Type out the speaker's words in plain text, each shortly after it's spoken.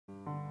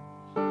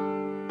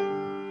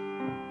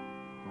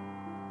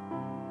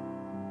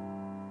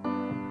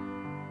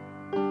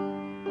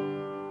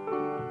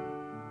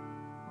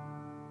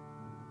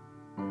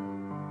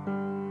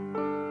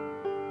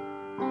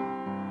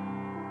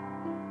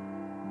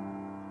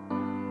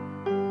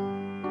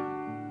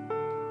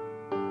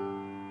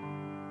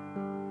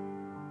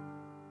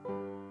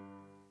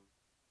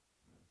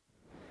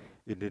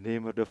In the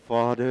name of the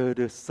Father,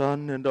 the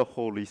Son, and the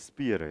Holy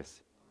Spirit,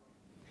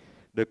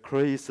 the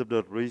grace of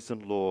the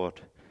risen Lord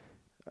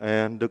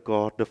and the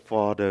God the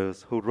Father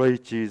who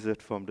raised Jesus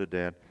from the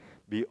dead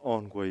be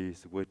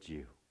always with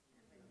you.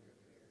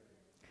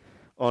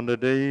 On the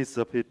days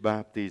of his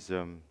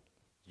baptism,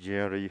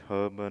 Jerry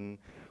Herman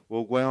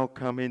was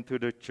welcomed into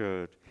the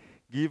church,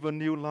 given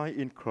new life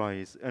in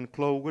Christ, and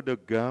clothed with the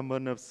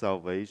garment of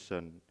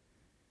salvation.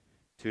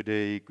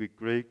 Today we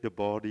break the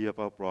body of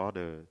our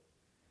brother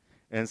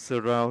and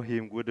surround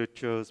him with the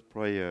church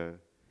prayer.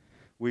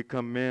 We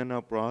commend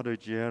our brother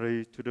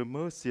Jerry to the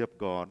mercy of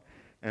God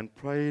and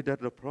pray that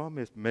the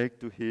promise made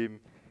to him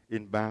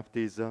in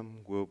baptism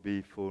will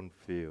be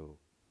fulfilled.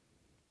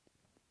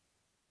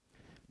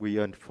 We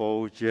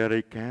unfold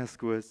Jerry's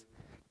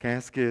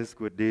caskets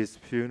with this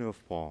funeral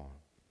form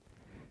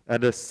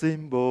and a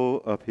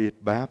symbol of his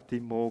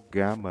baptismal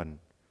garment.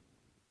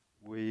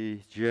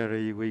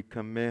 Jerry, we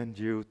commend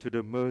you to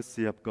the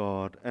mercy of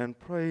God and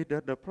pray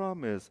that the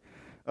promise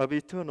of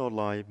eternal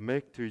life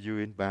made to you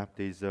in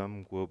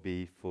baptism will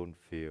be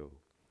fulfilled.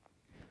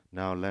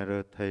 Now let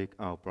us take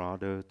our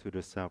brother to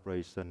the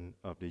celebration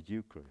of the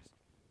Eucharist.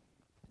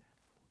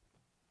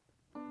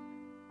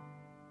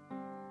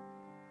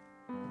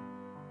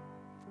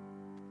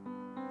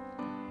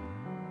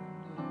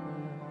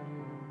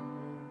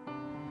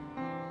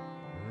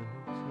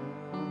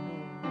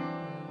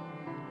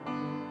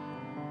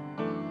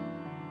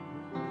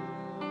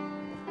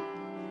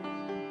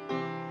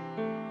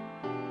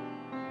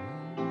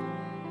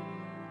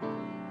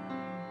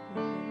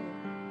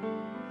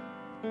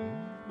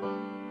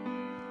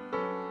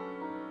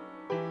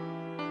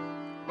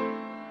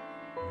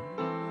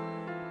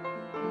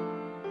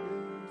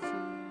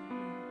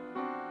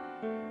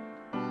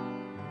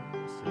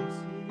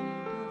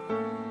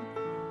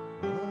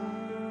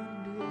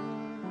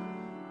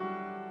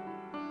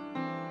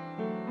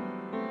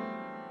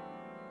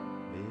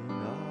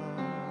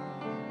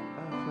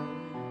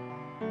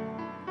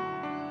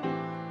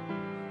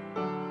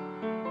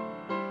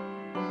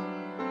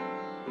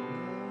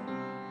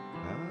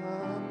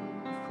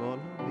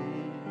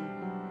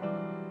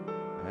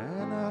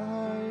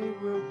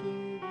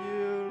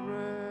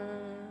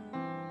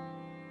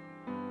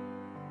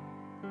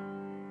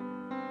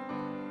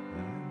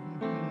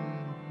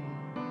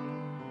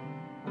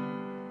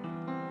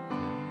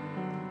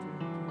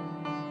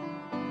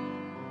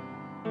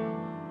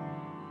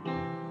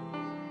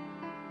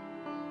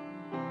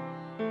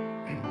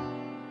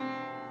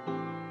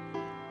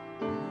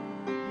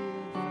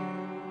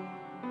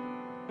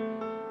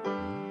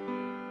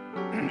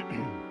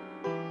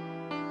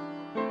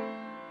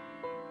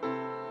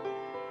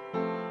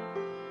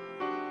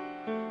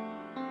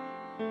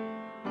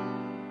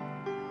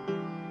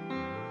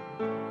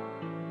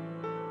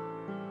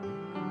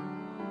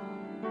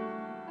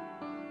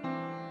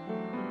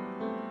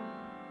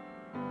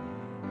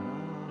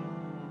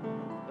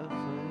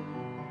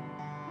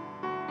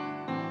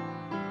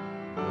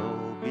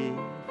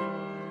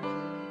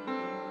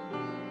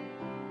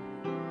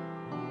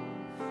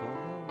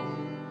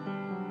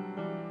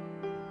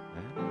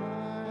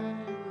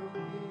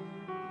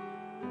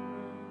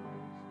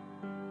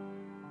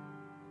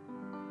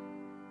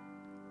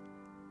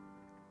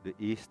 The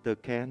Easter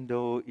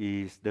candle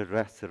is the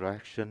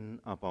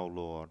resurrection of our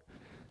Lord.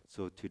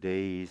 So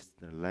today is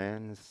the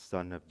Lance,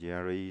 son of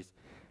Jairus,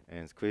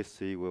 and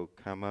Chrissy will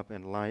come up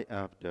and light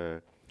up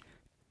the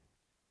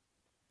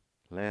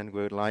Lance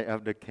will light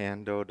up the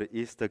candle, the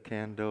Easter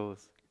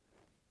candles.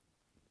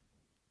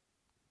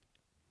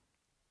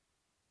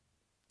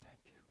 Thank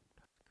you.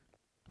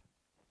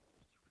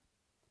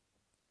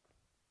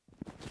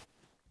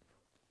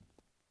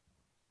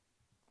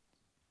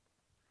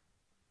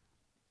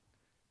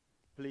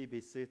 Please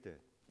be seated.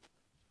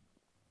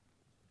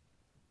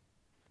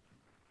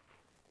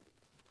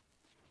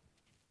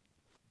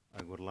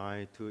 I would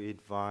like to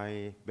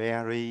invite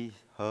Barry,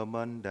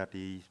 Herman, that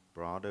is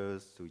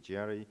brothers to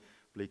Jerry.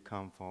 Please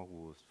come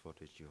forward for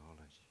the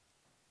geology.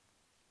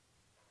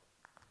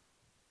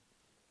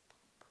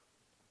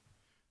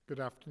 Good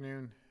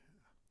afternoon.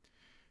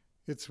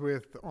 It's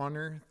with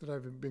honor that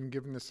I've been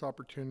given this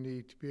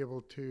opportunity to be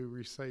able to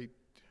recite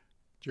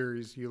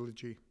Jerry's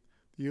eulogy.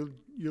 The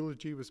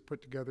eulogy was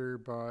put together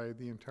by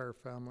the entire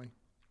family.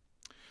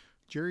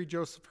 Jerry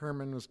Joseph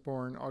Herman was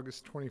born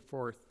August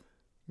 24th,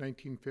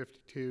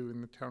 1952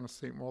 in the town of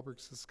St. Walburg,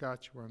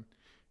 Saskatchewan.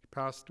 He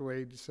passed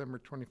away December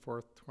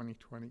 24th,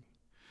 2020.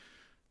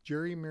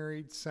 Jerry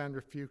married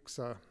Sandra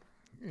Fuchsa,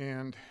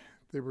 and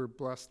they were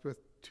blessed with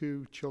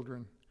 2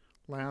 children,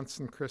 Lance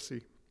and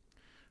Chrissy.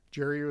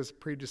 Jerry was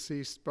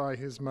predeceased by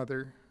his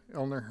mother,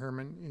 Eleanor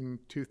Herman, in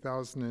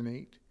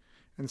 2008,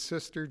 and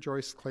sister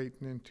Joyce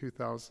Clayton in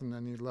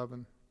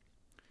 2011.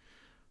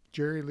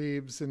 Jerry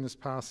leaves in his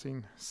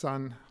passing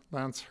son,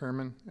 Lance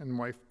Herman, and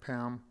wife,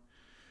 Pam,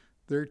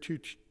 their 2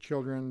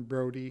 children,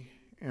 Brody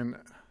and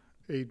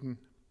Aiden,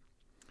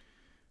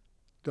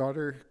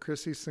 daughter,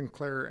 Chrissy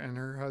Sinclair, and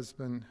her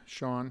husband,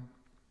 Sean,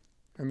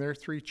 and their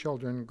 3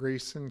 children,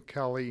 Grayson,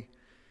 Kelly,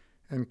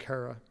 and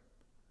Kara.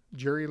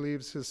 Jerry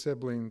leaves his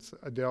siblings,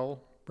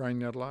 Adele, Brian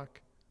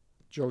Nedlock,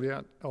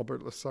 Juliet,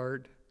 Albert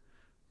Lassard,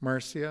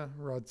 Marcia,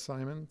 Rod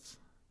Simons,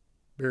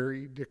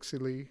 Barry, Dixie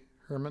Lee,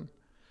 Herman,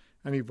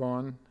 and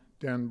Yvonne,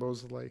 Dan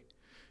Beausoleil,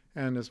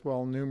 and as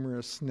well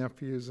numerous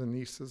nephews and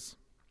nieces.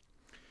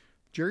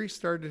 Jerry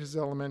started his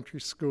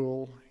elementary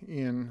school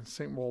in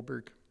St.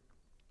 Walburg,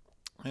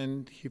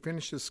 and he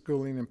finished his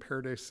schooling in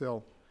Paradise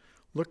Hill.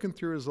 Looking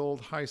through his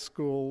old high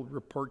school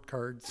report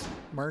cards,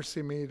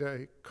 Marcy made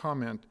a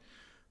comment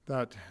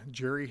that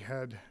Jerry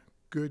had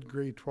good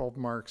grade 12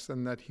 marks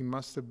and that he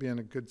must have been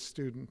a good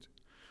student.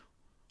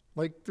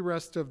 Like the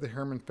rest of the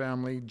Herman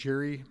family,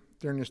 Jerry,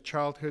 during his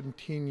childhood and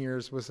teen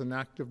years, was an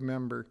active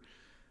member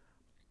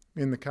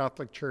in the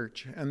Catholic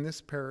Church, and this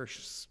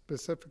parish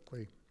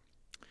specifically.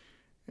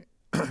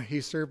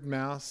 He served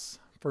Mass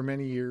for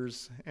many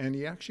years, and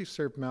he actually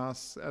served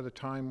Mass at a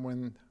time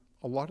when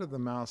a lot of the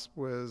Mass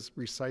was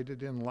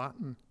recited in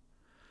Latin.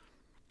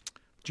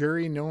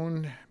 Jerry,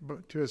 known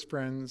to his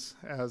friends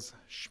as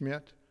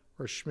Schmidt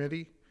or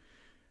Schmitty,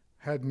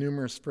 had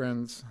numerous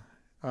friends.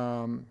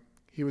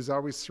 He was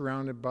always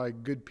surrounded by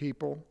good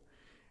people,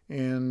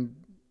 and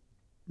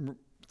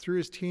through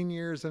his teen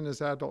years and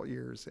his adult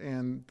years,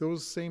 and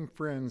those same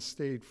friends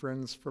stayed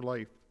friends for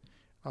life,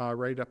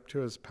 right up to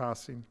his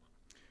passing.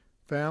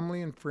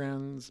 Family and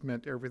friends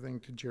meant everything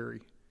to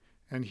Jerry,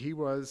 and he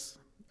was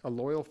a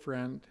loyal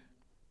friend,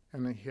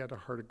 and he had a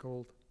heart of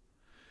gold.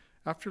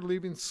 After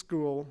leaving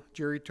school,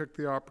 Jerry took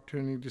the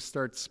opportunity to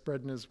start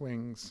spreading his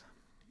wings,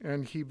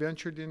 and he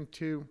ventured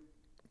into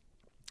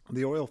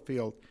the oil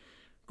field,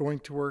 going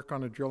to work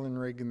on a drilling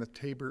rig in the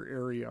Tabor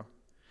area.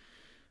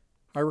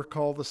 I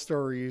recall the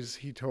stories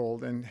he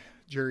told, and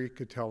Jerry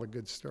could tell a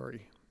good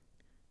story.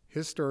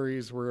 His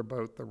stories were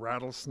about the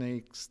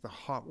rattlesnakes, the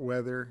hot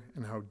weather,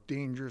 and how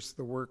dangerous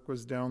the work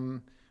was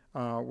down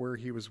where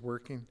he was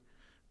working.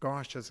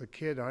 Gosh, as a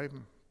kid, I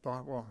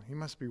thought, well, he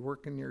must be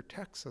working near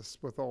Texas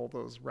with all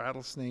those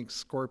rattlesnakes,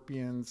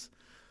 scorpions,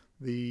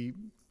 the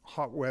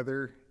hot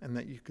weather, and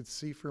that you could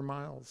see for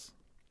miles.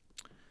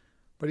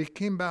 But he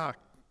came back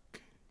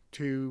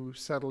to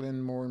settle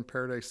in more in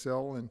Paradise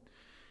Hill, and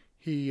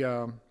he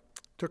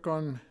took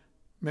on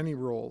many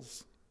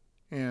roles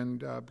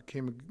and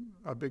became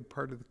a big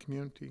part of the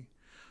community.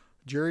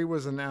 Jerry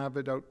was an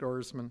avid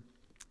outdoorsman.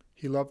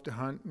 He loved to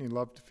hunt and he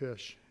loved to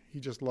fish.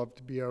 He just loved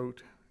to be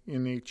out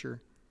in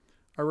nature.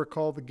 I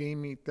recall the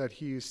game meat that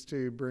he used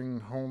to bring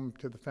home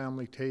to the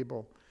family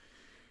table.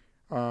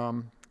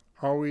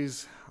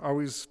 Always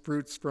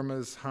fruits from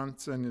his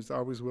hunts, and is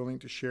always willing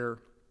to share.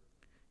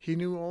 He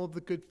knew all of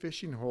the good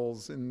fishing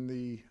holes in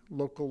the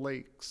local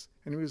lakes,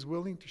 and he was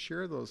willing to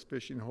share those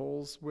fishing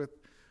holes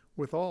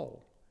with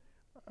all.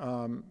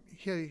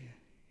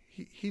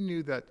 He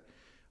knew that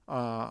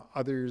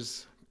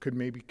others could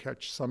maybe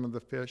catch some of the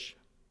fish,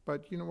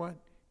 but you know what?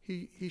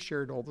 He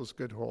shared all those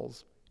good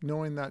holes,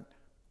 knowing that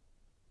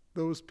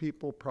those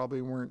people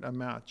probably weren't a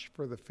match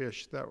for the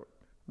fish that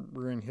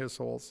were in his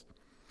holes.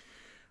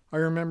 I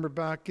remember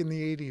back in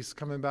the 80s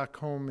coming back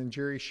home and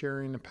Jerry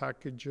sharing a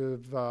package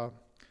of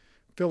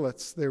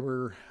fillets. They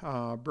were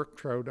brook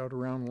trout out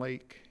around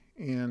lake,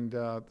 and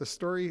the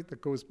story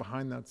that goes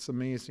behind that's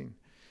amazing.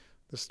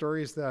 The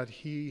story is that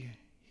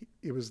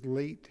it was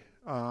late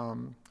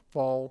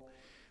fall,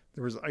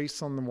 there was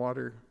ice on the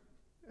water,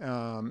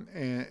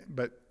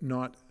 but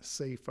not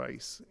safe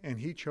ice, and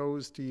he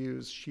chose to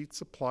use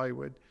sheets of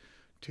plywood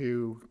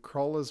to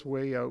crawl his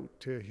way out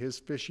to his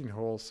fishing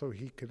hole so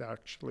he could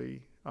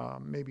actually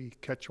maybe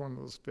catch one of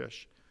those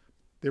fish.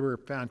 They were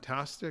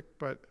fantastic,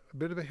 but a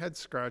bit of a head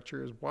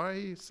scratcher is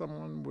why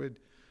someone would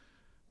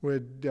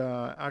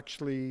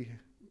actually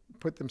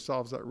put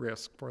themselves at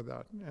risk for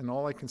that. And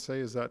all I can say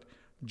is that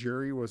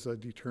Jerry was a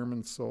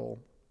determined soul.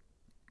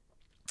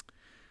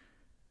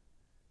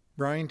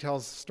 Brian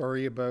tells a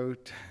story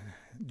about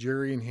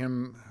Jerry and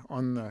him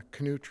on the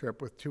canoe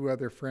trip with two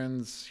other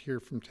friends here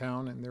from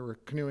town, and they were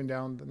canoeing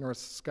down the North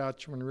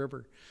Saskatchewan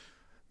River.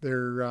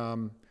 Their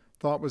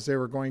thought was they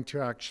were going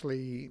to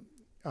actually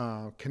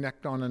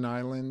connect on an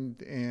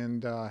island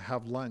and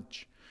have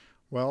lunch.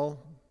 Well,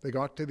 they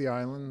got to the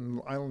island.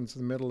 The island's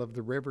in the middle of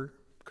the river.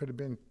 Could have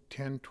been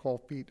 10,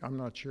 12 feet, I'm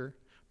not sure.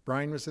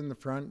 Brian was in the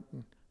front,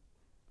 and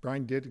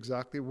Brian did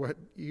exactly what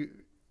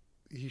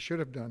he should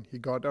have done. He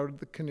got out of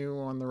the canoe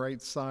on the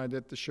right side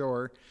at the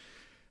shore.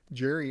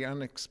 Jerry,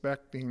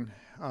 unexpecting,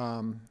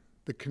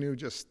 the canoe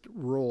just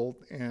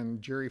rolled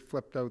and Jerry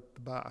flipped out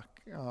the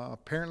back.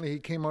 Apparently he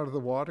came out of the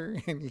water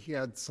and he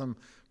had some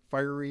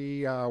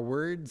fiery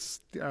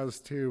words as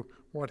to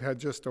what had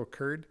just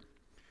occurred.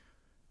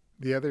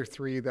 The other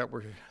three that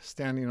were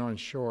standing on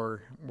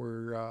shore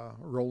were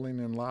rolling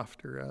in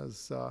laughter,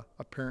 as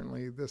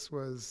apparently this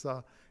was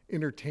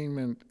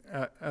entertainment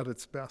at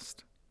its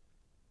best.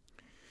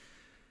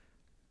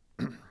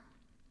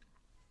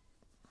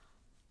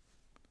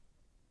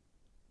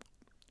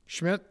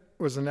 Schmidt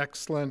was an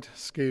excellent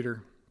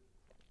skater,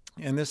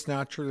 and this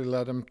naturally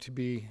led him to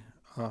be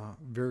a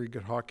very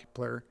good hockey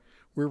player.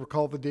 We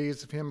recall the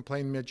days of him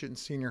playing midget and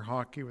senior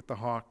hockey with the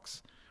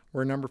Hawks,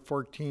 where number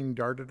 14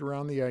 darted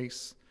around the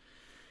ice,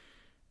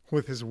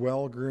 with his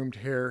well-groomed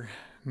hair,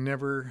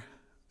 never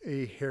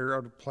a hair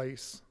out of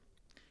place.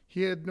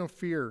 He had no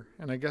fear,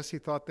 and I guess he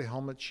thought the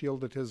helmet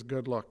shielded his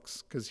good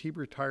looks, because he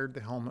retired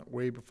the helmet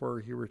way before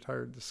he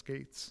retired the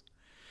skates.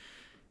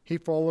 He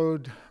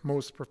followed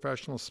most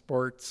professional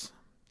sports.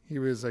 He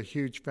was a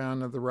huge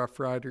fan of the Rough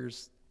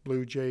Riders,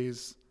 Blue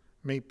Jays,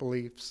 Maple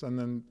Leafs, and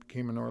then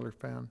became an Oiler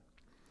fan.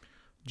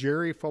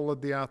 Jerry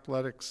followed the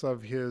athletics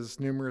of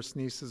his numerous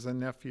nieces and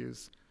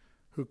nephews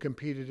who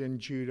competed in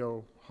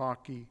judo,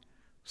 hockey,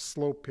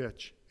 slow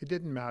pitch. It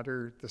didn't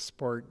matter the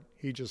sport,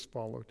 he just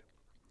followed.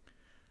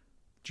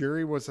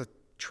 Jerry was a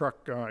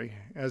truck guy,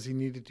 as he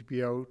needed to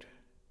be out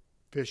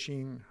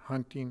fishing,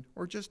 hunting,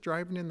 or just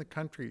driving in the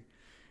country,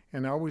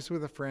 and always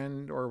with a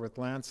friend or with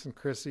Lance and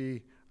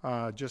Chrissy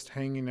just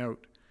hanging out.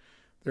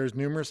 There's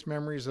numerous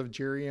memories of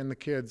Jerry and the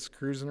kids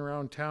cruising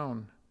around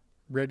town,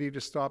 ready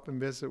to stop and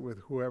visit with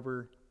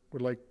whoever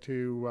would like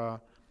to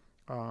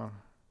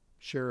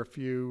share a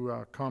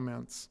few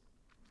comments.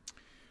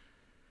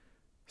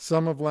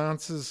 Some of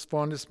Lance's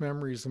fondest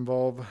memories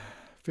involve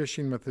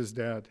fishing with his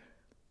dad.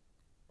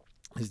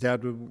 His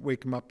dad would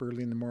wake him up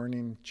early in the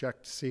morning,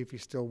 check to see if he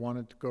still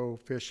wanted to go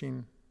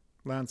fishing.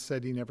 Lance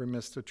said he never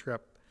missed a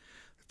trip.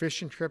 The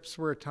fishing trips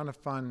were a ton of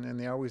fun, and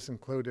they always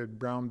included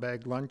brown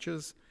bag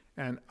lunches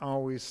and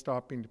always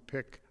stopping to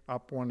pick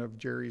up one of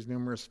Jerry's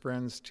numerous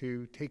friends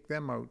to take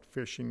them out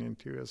fishing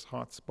into his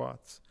hot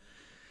spots.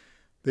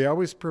 They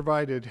always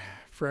provided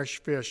fresh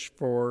fish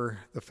for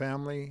the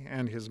family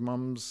and his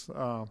mom's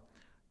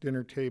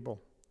dinner table.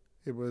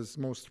 It was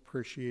most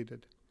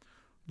appreciated.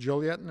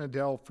 Juliet and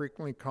Adele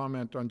frequently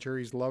comment on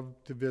Jerry's love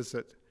to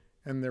visit,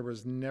 and there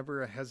was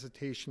never a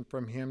hesitation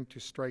from him to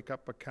strike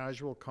up a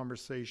casual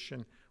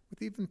conversation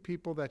with even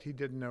people that he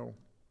didn't know.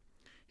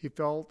 He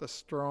left a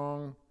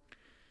strong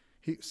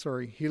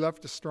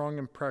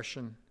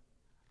impression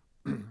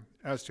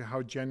as to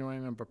how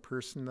genuine of a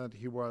person that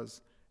he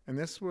was, and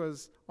this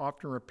was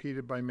often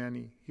repeated by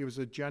many. He was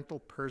a gentle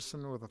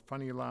person with a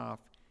funny laugh.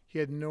 He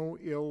had no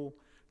ill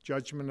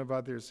judgment of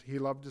others. He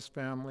loved his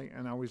family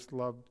and always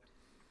loved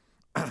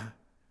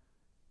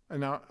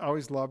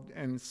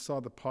and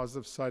saw the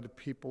positive side of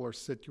people or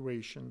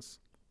situations.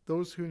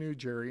 Those who knew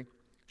Jerry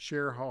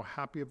share how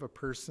happy of a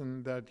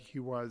person that he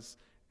was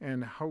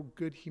and how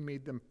good he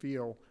made them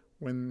feel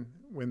when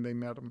they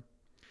met him.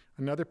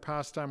 Another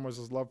pastime was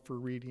his love for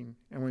reading,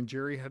 and when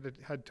Jerry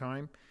had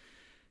time,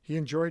 he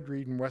enjoyed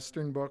reading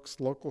Western books,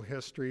 local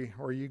history,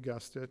 or you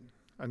guessed it,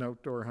 an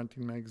outdoor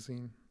hunting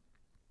magazine.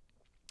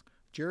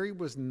 Jerry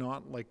was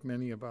not like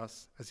many of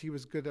us, as he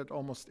was good at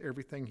almost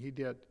everything he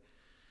did.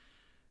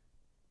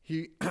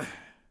 He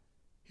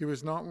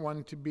was not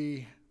one to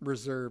be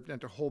reserved and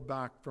to hold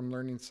back from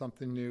learning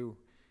something new.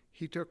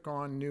 He took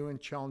on new and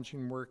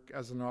challenging work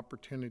as an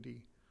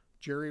opportunity.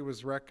 Jerry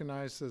was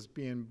recognized as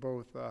being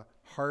both a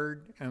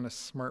hard and a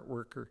smart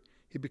worker.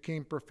 He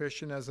became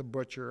proficient as a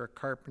butcher, a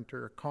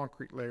carpenter, a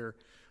concrete layer,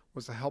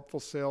 was a helpful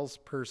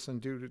salesperson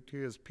due to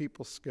his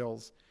people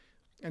skills,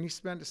 and he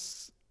spent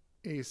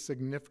a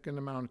significant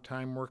amount of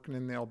time working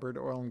in the Alberta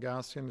oil and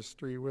gas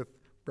industry with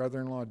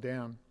brother-in-law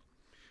Dan.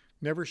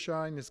 Never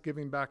shy in his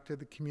giving back to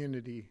the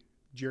community,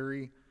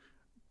 Jerry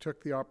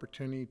took the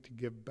opportunity to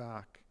give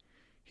back.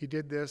 He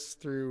did this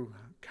through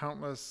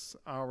countless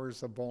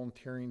hours of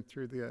volunteering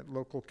through the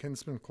local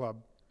Kinsman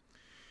Club,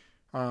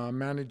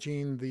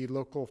 managing the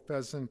local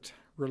pheasant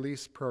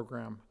release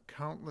program,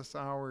 countless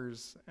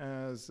hours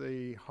as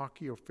a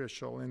hockey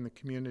official in the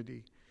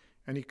community,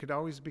 and he could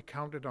always be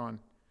counted on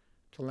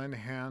to lend a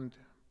hand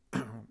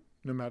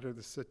no matter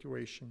the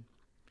situation.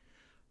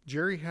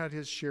 Jerry had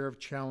his share of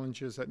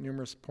challenges at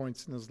numerous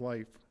points in his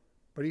life,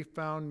 but he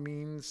found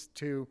means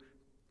to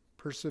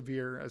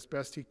persevere as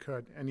best he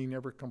could, and he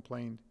never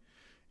complained.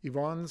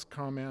 Yvonne's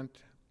comment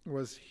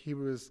was he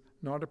was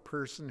not a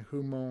person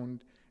who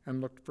moaned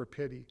and looked for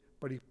pity,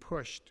 but he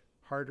pushed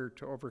harder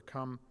to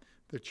overcome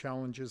the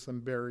challenges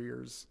and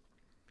barriers.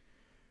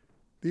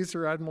 These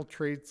are admirable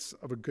traits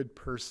of a good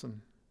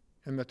person,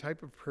 and the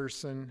type of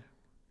person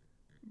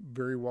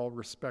very well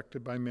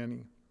respected by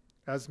many.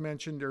 As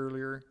mentioned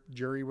earlier,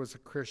 Jerry was a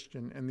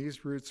Christian, and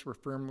these roots were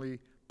firmly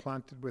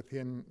planted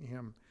within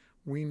him.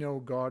 We know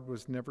God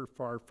was never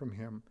far from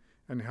him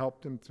and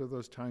helped him through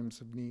those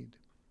times of need.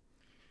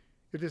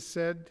 It is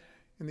said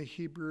in the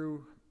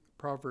Hebrew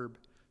proverb,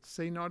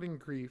 "Say not in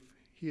grief,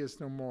 he is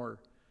no more,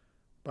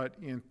 but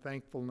in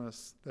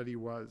thankfulness that he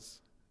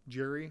was."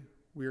 Jerry,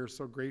 we are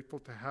so grateful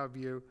to have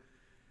you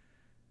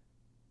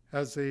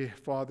as a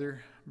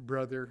father,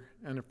 brother,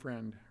 and a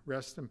friend.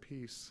 Rest in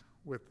peace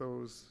with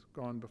those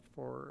gone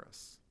before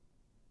us.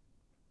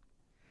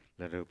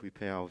 Let us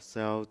prepare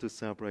ourselves to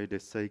celebrate the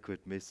sacred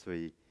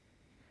mystery.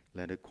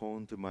 Let us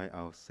call to mind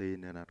our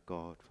sin and ask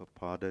God for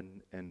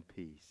pardon and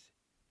peace.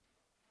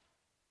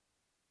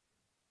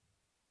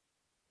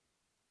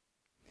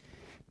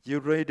 You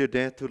raise the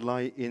dead to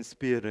life in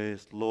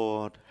spirit,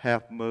 Lord,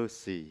 have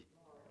mercy.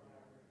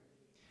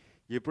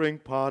 You bring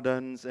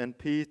pardons and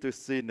peace to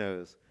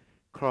sinners,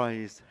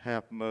 Christ,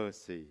 have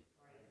mercy.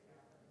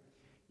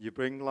 You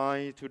bring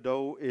light to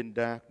those in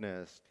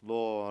darkness.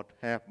 Lord,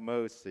 have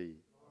mercy.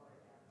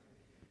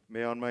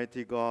 May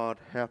Almighty God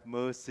have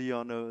mercy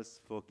on us,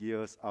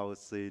 forgive us our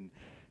sin,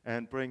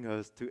 and bring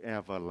us to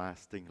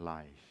everlasting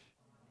life.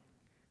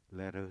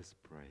 Let us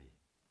pray.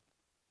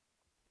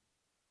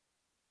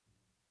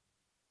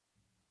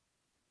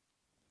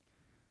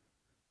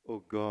 O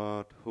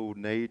God, whose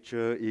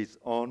nature is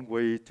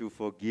always to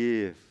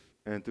forgive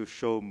and to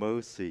show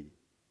mercy,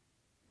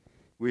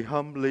 we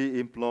humbly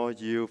implore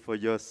you for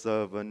your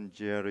servant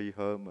Jerry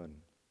Herman,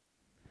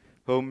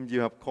 whom you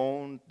have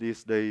called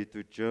this day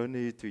to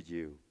journey to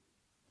you.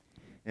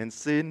 And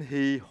since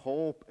he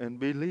hope and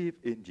believe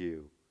in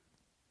you,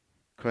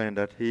 grant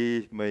that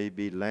he may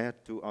be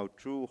led to our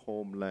true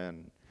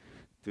homeland,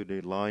 to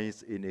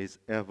delight in his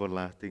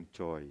everlasting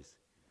joys.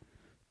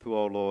 To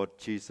our Lord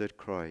Jesus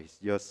Christ,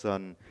 your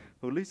Son,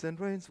 who lives and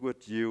reigns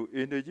with you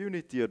in the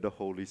unity of the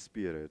Holy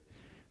Spirit,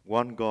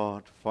 one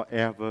God,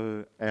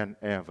 forever and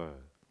ever.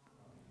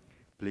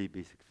 Please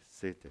be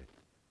seated.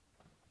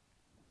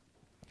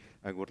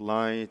 I would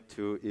like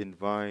to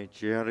invite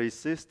Jerry's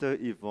sister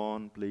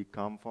Yvonne. Please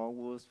come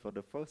forward for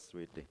the first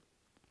reading.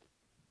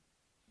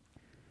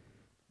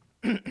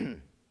 Reading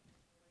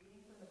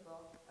from the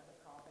book of the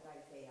prophet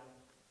Isaiah.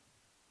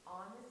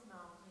 On this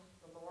mountain,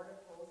 the Lord of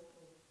hosts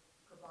will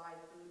provide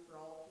food for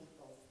all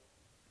peoples.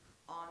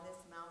 On this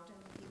mountain,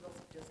 he will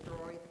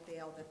destroy the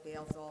veil that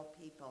veils all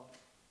people.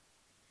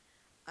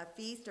 A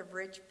feast of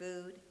rich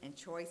food and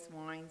choice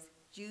wines,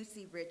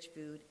 juicy rich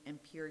food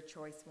and pure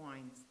choice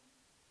wines.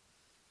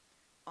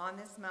 On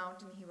this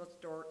mountain, he will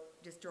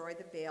destroy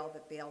the veil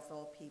that veils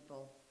all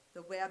people,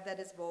 the web that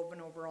is woven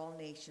over all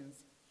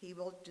nations. He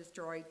will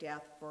destroy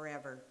death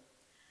forever.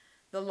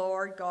 The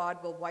Lord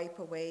God will wipe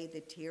away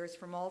the tears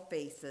from all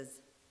faces.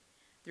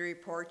 The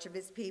reproach of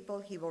his people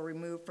he will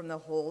remove from the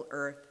whole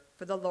earth,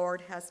 for the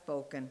Lord has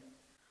spoken.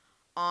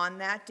 On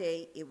that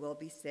day it will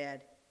be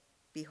said,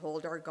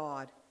 Behold our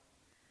God,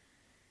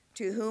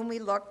 to whom we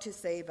look to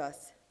save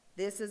us.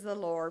 This is the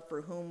Lord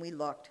for whom we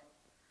looked.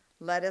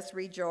 Let us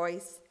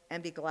rejoice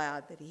and be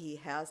glad that he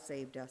has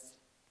saved us.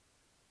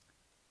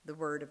 The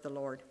word of the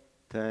Lord.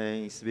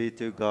 Thanks be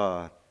to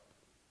God.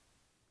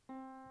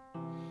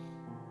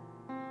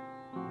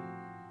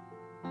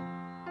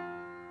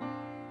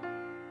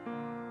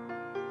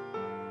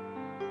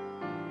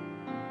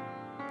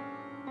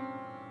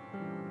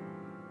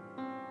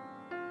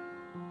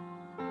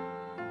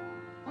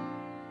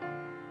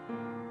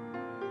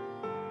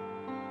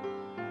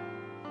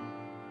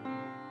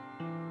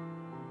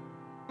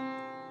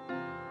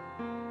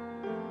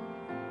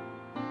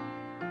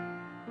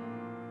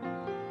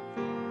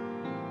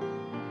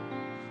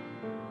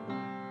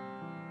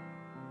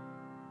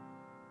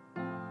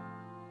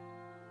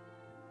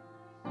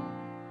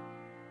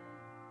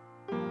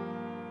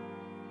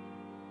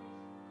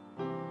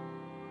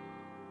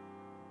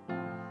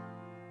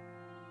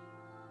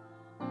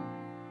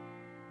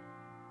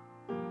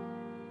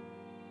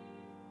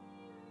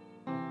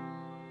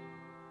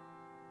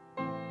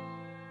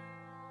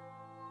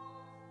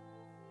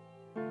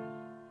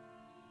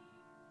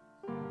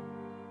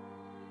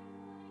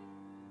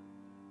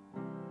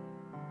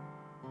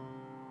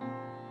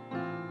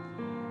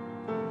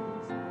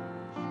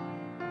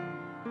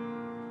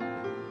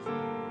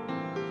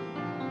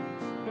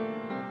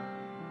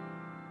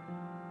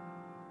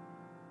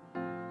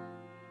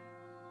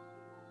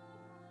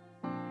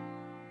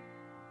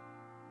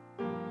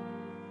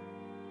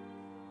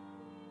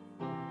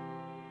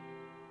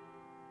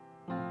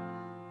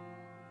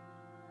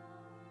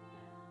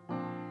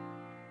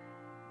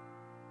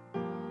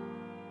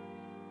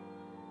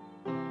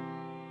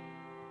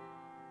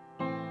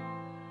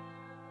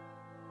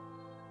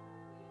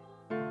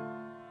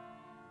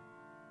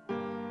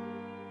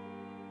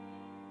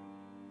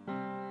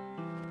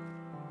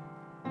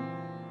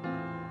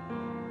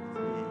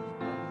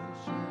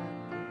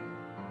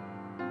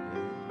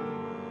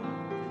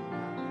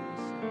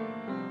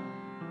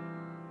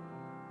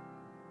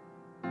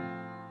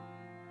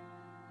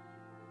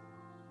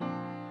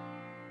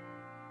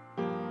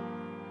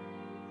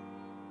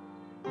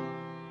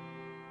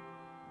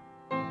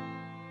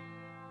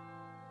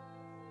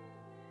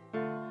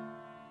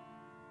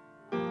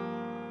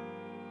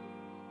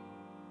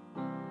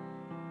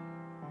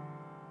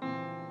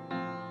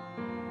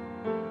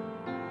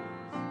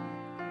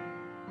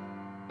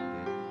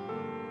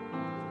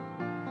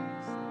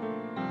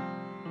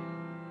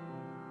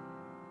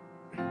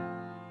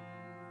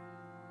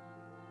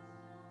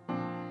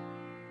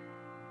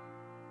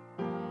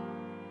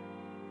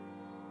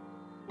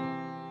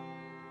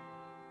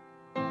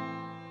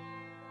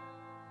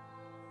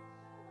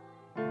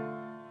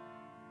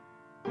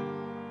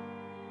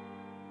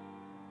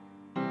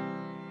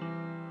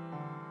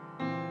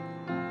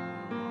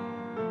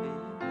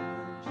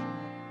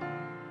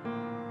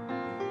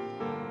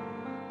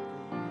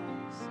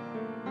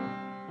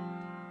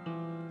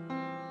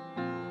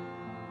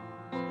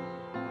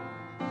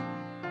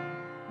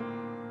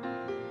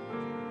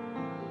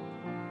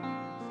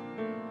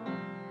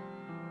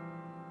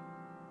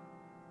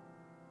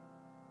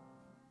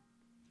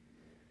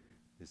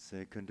 The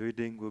second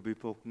reading will be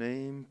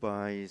proclaimed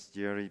by his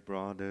Jerry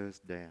brothers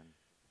Dan.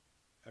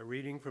 A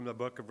reading from the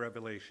book of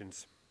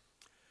Revelations.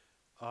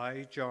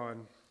 I,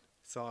 John,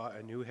 saw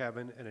a new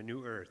heaven and a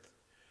new earth.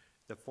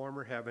 The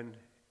former heaven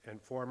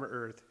and former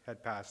earth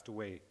had passed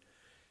away,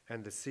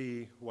 and the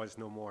sea was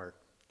no more.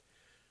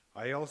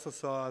 I also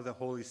saw the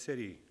holy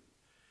city,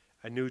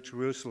 a new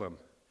Jerusalem,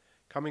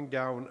 coming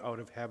down out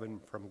of heaven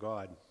from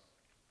God,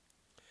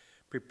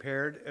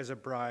 prepared as a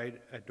bride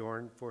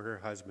adorned for her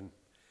husband.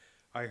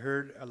 I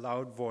heard a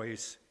loud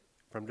voice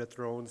from the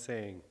throne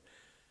saying,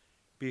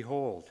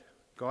 "Behold,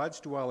 God's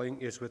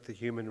dwelling is with the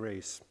human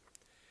race.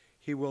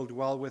 He will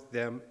dwell with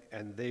them,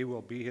 and they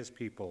will be his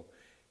people,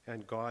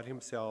 and God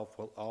himself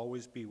will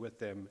always be with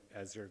them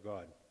as their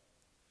God.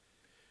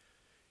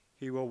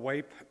 He will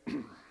wipe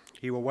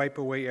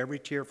away every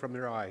tear from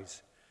their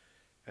eyes,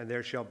 and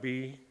there shall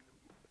be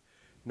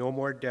no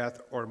more death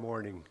or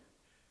mourning,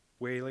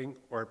 wailing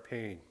or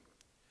pain,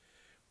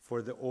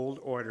 for the old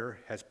order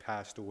has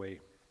passed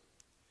away."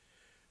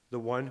 The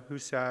one who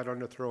sat on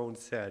the throne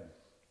said,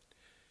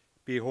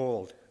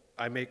 "Behold,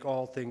 I make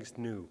all things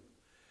new.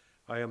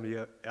 I am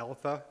the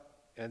Alpha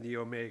and the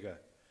Omega,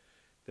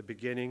 the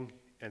beginning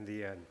and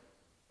the end.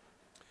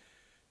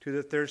 To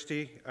the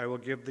thirsty I will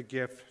give the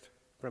gift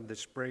from the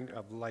spring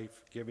of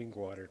life-giving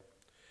water.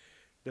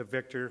 The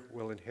victor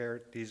will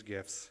inherit these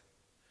gifts,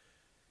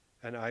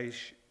 and I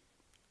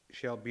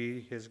shall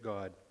be his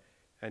God,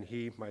 and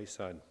he my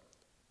son."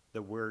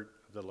 The word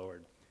of the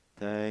Lord.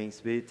 Thanks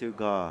be to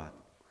God.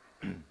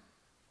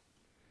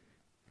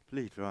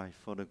 Please rise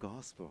for the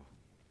gospel.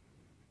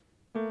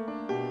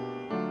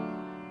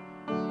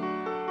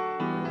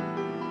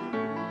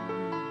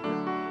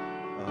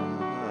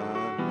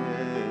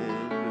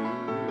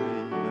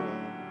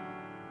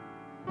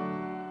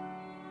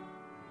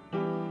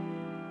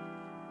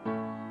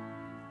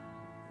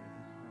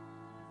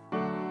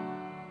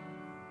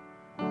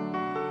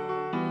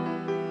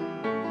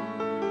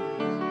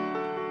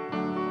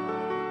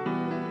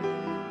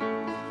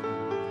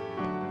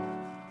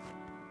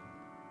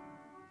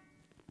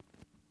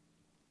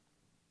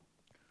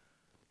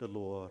 The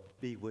Lord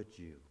be with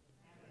you.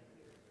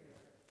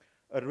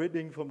 A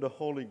reading from the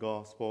Holy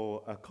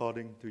Gospel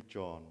according to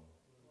John.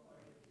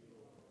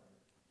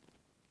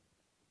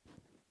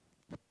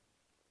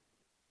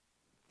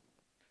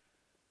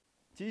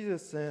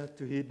 Jesus said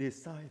to his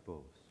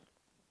disciples,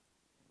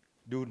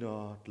 "Do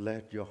not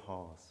let your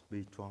hearts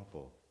be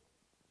troubled.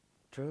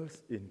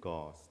 Trust in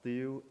God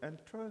still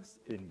and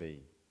trust in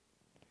me.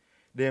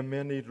 There are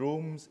many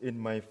rooms in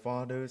my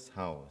Father's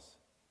house.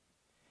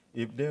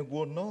 If there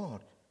were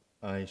not,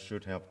 I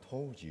should have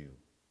told you.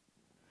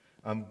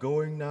 I'm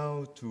going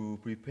now to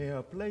prepare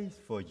a place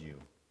for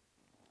you.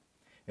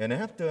 And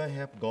after I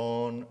have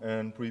gone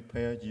and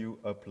prepared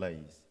you a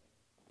place,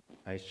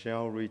 I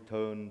shall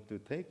return to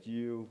take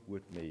you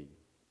with me,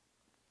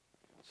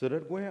 so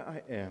that where I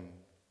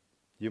am,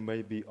 you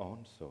may be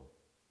also.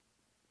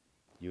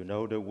 You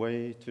know the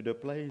way to the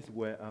place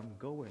where I'm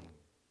going."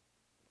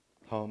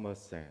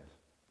 Thomas said,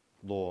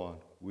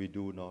 "Lord, we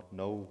do not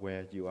know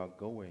where you are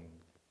going,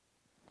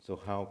 so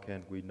how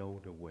can we know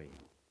the way?"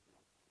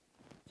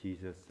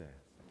 Jesus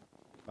says,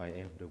 "I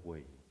am the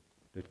way,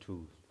 the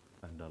truth,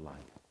 and the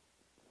life.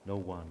 No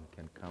one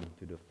can come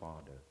to the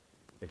Father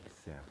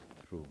except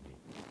through me."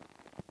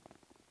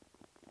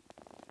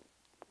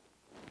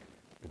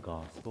 The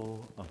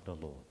Gospel of the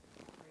Lord.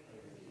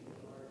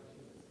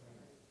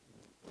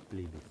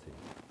 Please be seated.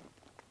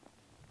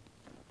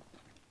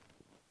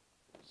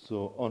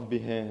 So on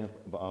behalf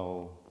of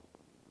our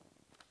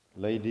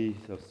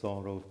Ladies of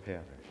Sorrow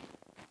Parish,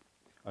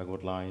 I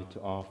would like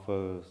to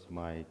offer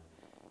my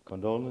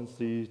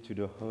condolences to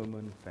the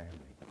Herman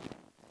family.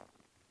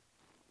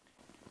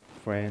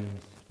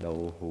 Friends,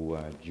 those who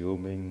are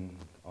joining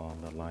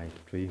on the live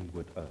stream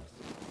with us,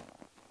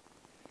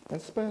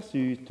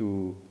 especially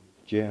to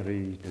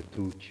Jerry, the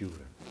two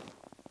children,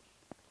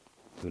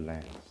 to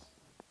Lance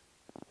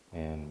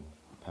and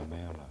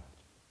Pamela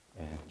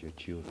and your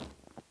children,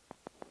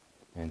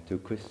 and to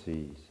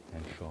Chrissy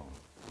and Sean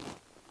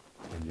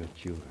and your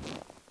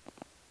children.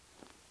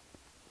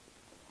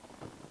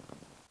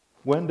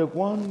 When the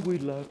one we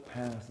love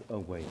passes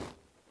away,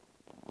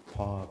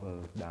 part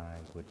of us die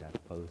with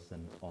that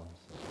person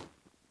also.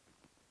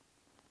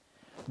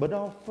 But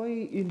our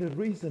faith in the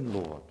risen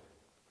Lord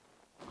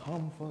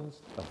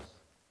comforts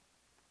us.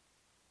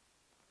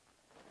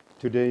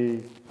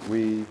 Today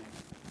we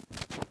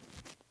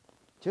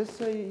just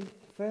say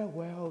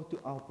farewell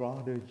to our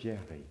brother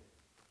Jerry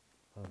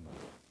Herman.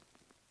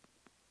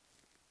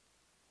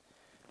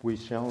 We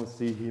shall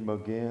see him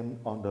again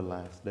on the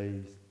last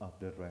days of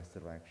the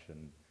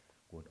resurrection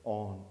with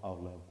all our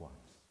loved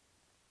ones.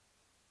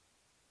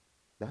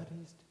 That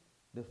is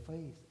the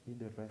faith in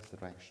the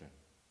resurrection.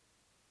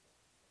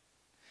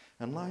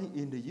 And like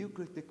in the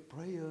Eucharistic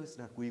prayers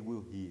that we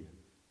will hear,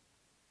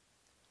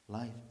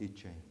 life is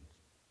changed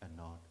and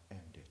not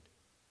ended.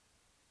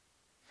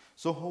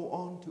 So hold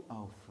on to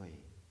our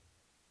faith.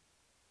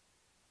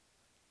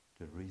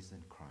 The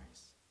risen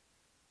Christ,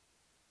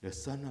 the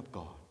Son of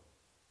God,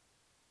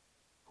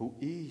 who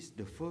is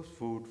the first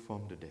fruit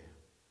from the dead.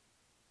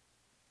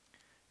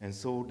 And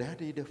so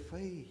that is the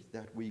faith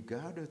that we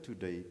gather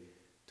today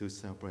to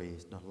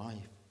celebrate the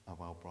life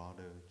of our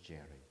brother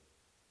Jerry.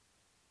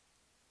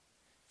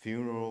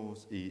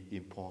 Funerals is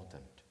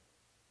important,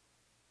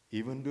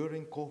 even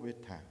during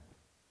COVID time,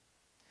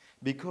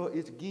 because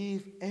it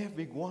gives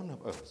every one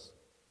of us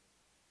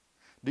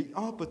the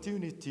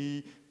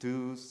opportunity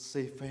to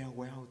say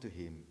farewell to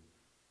him.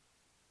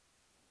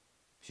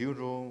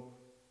 Funeral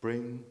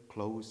bring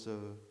closer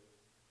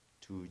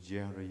to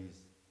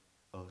Jerry's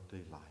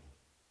earthly life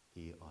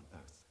here on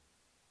earth.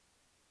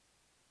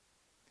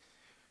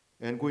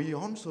 And we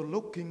also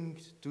looking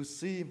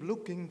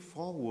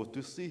forward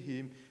to see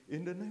him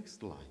in the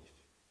next life,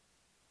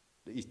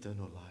 the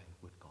eternal life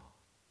with God.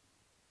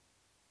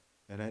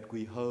 And as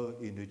we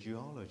heard in the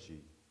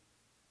genealogy,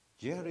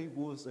 Jerry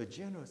was a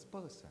generous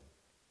person.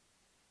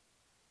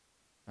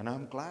 And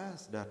I'm glad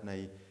that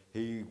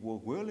he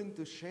was willing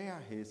to share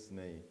his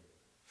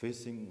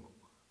fishing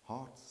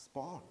hot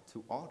spot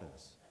to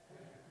others.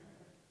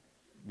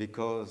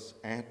 Because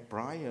at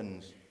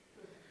Brian's,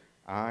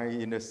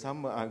 in the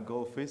summer, I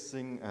go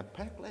fishing at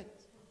Pack Lake.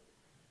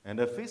 And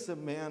the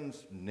fishermen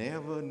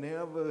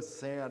never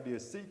share their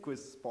secret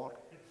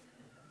spot.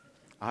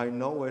 I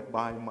know it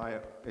by my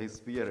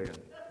experience,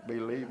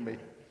 believe me.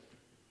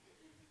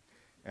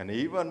 And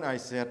even I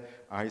said,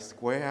 I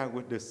swear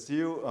with the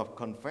seal of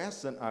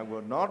confession, I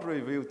will not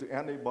reveal to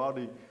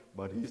anybody,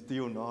 but he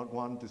still not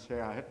want to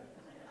share it.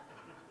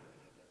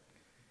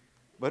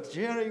 But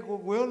Jerry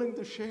was willing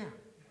to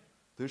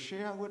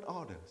share with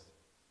others.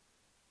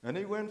 And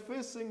he went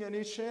fishing and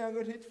he shared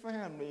with his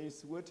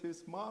families, with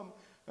his mom,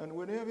 and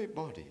with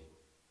everybody.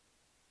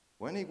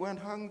 When he went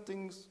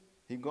hunting,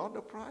 he got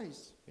the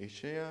prize. He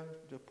shared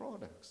the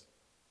products.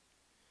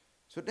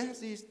 So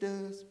that is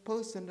the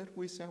person that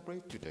we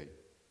celebrate today.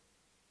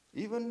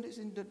 Even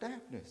in the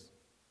darkness.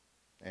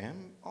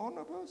 And all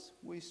of us,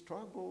 we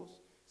struggle,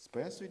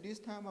 especially this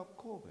time of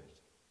COVID.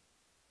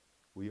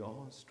 We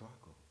all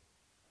struggle.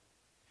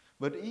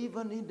 But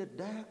even in the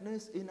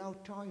darkness, in our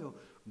trial,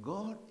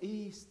 God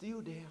is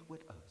still there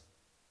with us.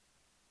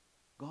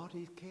 God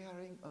is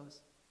carrying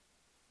us,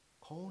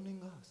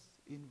 calling us,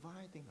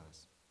 inviting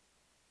us.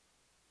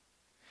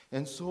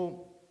 And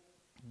so,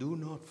 do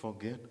not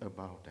forget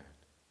about that.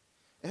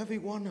 Every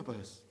one of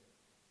us,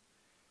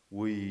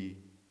 we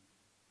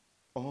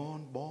are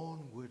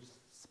born with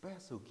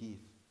special gift,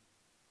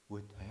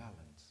 with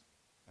talents.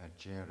 And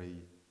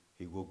Jerry,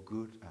 he was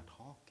good at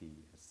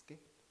hockey, at skate.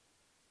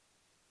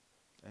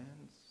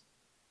 And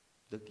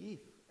the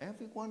gift,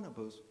 every one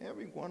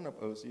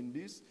of us in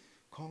this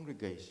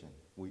congregation,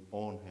 we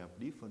all have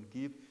different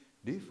gifts,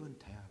 different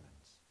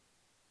talents.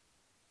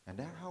 And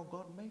that's how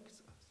God makes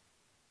us.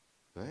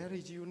 Very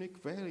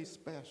unique, very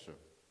special.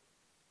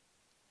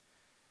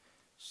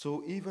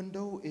 So even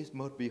though it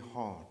must be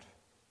hard,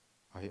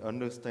 I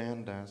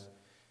understand that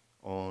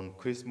on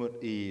Christmas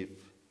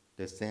Eve,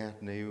 the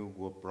sad news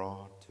was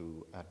brought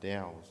to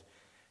Adele,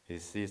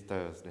 his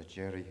sisters, that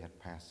Jerry had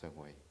passed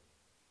away.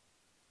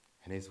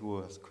 And it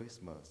was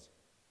Christmas.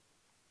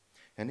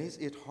 And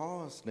it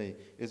was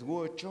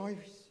a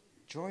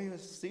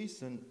joyous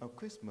season of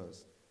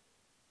Christmas.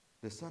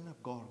 The Son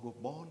of God was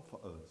born for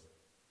us.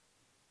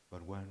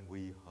 But when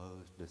we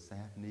heard the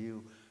sad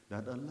news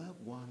that a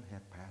loved one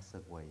had passed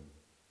away,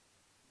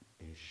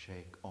 it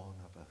shook all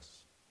of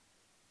us.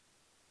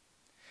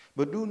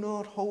 But do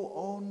not hold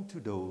on to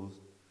those,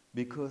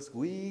 because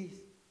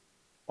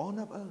all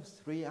of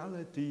us,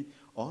 reality,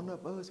 all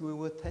of us, we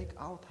will take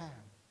our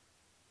time.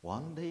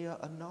 One day or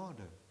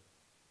another.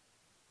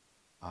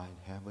 I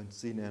haven't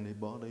seen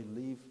anybody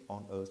live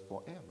on earth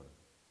forever.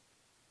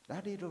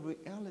 That is the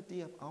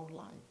reality of our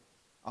life,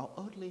 our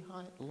earthly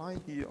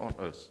life here on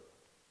earth.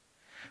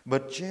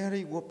 But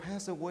Jerry will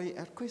pass away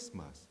at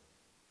Christmas.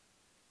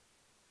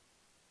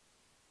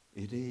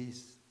 It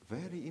is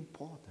very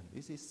important.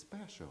 It is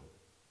special.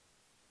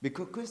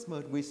 Because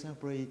Christmas we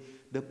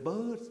celebrate the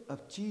birth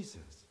of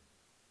Jesus,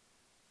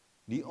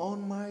 the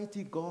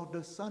Almighty God,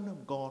 the Son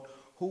of God,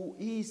 who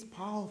is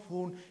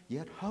powerful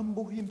yet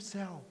humble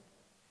himself,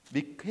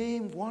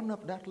 became one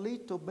of that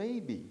little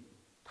baby,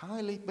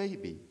 tiny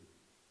baby.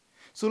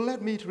 So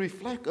let me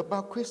reflect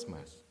about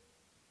Christmas.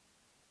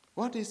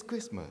 What is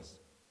Christmas?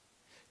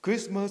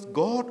 Christmas,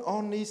 God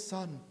only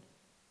Son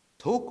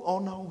took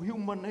on our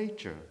human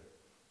nature.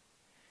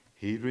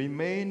 He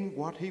remained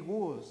what he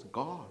was,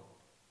 God.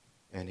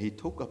 And he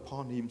took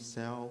upon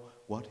himself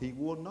what he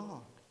was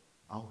not,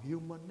 our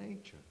human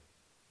nature.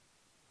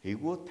 He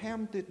was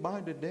tempted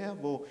by the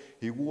devil.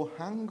 He was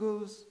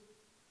hungers.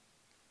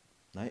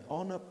 Like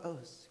all of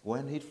us,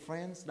 when his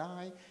friends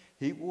died,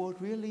 he was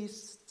really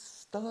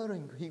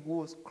stirring. He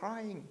was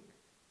crying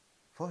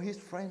for his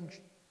friend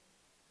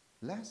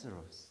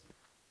Lazarus.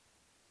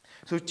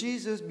 So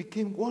Jesus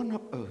became one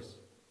of us.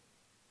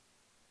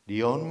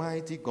 The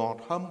Almighty God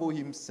humbled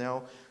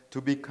himself to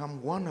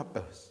become one of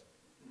us.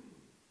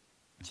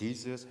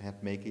 Jesus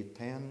had made it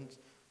tent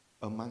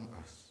among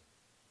us.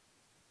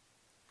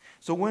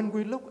 So when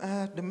we look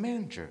at the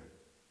manger,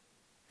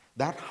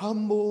 that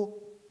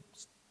humble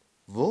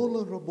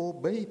vulnerable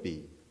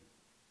baby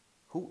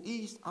who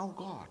is our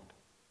God.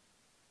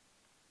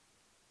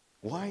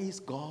 Why is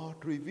God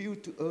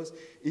revealed to us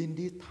in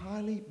this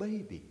tiny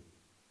baby?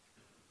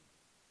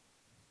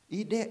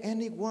 Is there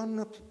any one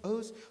of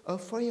us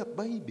afraid of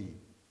baby?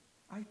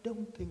 I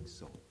don't think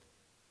so.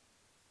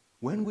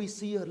 When we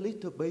see a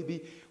little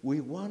baby,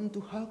 we want to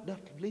hug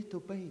that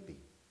little baby.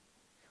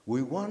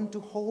 We want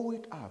to hold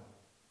it up.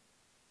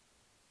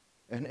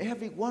 And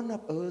every one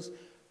of us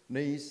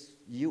needs,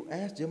 you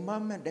ask your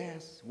mom and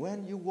dad,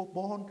 when you were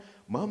born,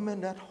 mom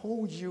and dad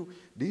hold you,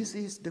 this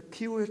is the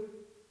cutest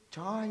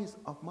child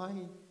of my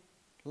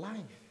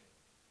life.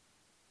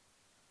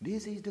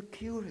 This is the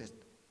cutest.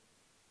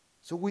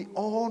 So we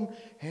all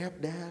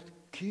have that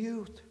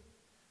cute.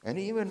 And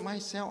even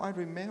myself, I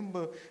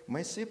remember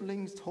my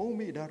siblings told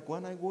me that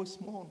when I was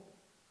small,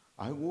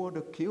 I was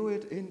the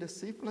cutest in the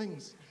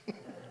siblings.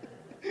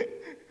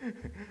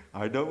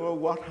 I don't know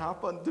what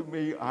happened to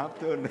me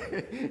after,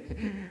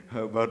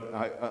 but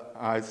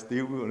I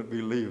still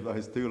believe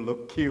I still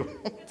look cute.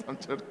 I'm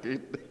just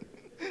kidding.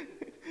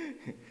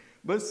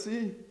 But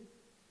see,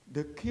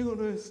 the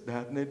cuteness,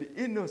 that the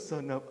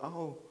innocence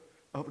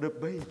of the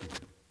baby,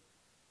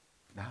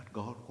 that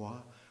God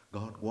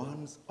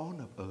wants all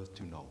of us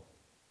to know.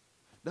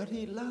 That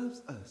He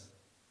loves us.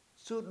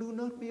 So do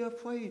not be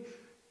afraid.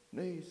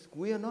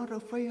 We are not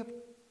afraid of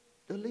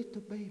the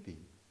little baby.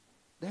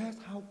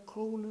 That's how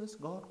close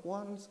God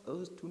wants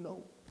us to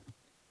know.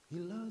 He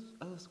loves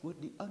us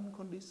with the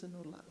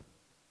unconditional love.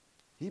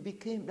 He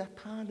became that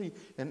tiny,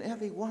 and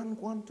everyone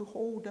wants to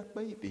hold that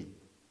baby.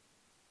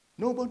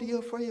 Nobody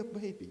afraid of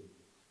baby.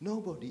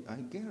 Nobody, I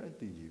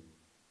guarantee you.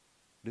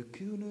 The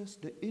cuteness,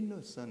 the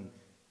innocence.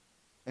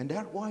 And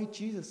that's why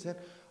Jesus said,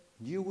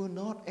 you will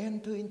not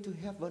enter into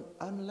heaven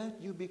unless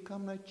you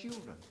become like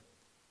children.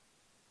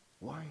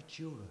 Why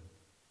children?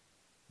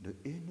 The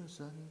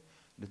innocent,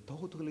 the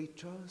totally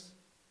trust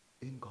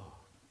in God.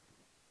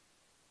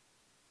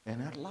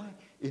 And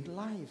in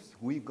life,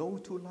 we go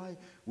to life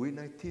with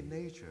a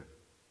teenager.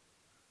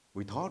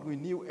 We thought we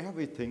knew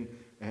everything,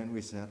 and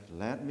we said,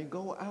 let me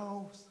go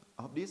out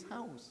of this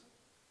house.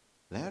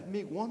 Let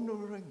me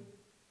wandering.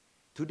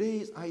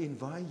 Today, I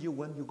invite you,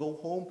 when you go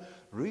home,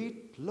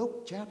 read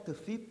Luke chapter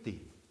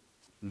 15.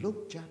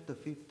 Luke chapter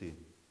 15.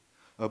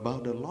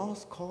 About the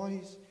lost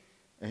coins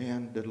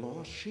and the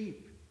lost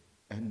sheep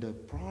and the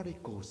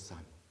prodigal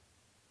son.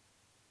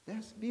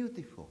 That's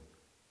beautiful.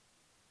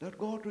 That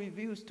God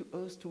reveals to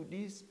us through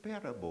these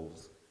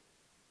parables.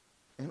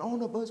 And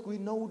all of us, we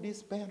know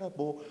this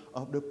parable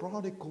of the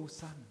prodigal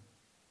son.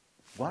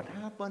 What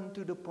happened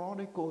to the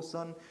prodigal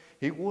son?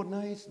 He was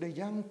nice, the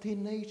young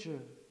teenager.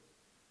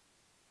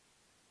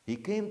 He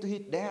came to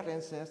his dad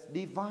and says,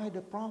 divide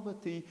the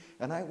property,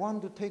 and I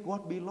want to take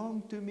what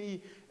belongs to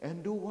me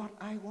and do what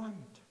I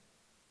want.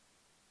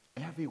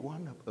 Every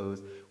one of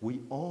us,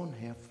 we all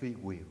have free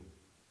will.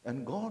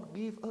 And God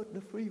gave us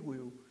the free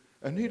will,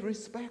 and He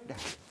respects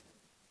that.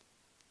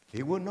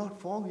 He will not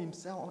force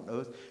Himself on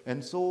us.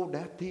 And so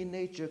that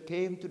teenager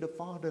came to the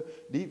father,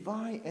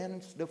 divide,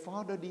 and the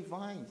father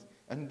divides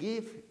and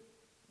gave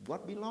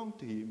what belonged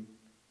to him.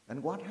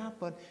 And what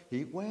happened?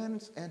 He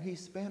went and he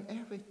spent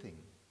everything.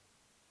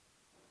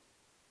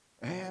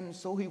 And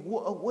so he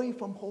walked away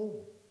from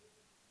home.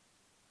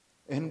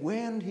 And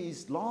when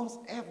he's lost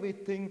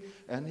everything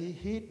and he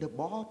hit the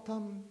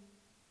bottom,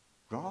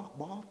 rock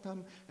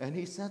bottom, and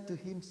he said to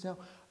himself,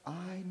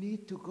 I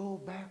need to go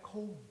back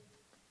home.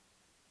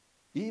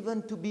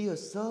 Even to be a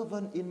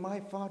servant in my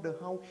father's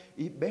house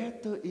is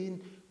better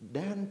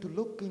than to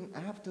looking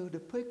after the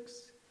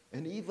pigs,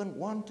 and even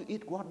want to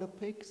eat what the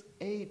pigs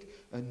ate,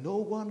 and no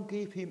one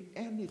gave him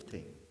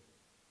anything.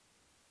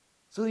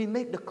 So he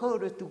made the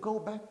courage to go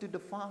back to the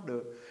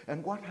father.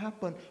 And what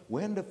happened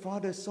when the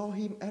father saw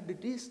him at the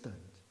distance?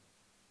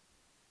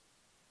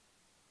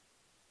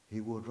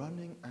 He was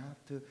running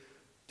after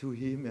to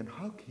him and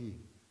hug him,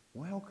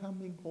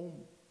 welcoming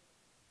home.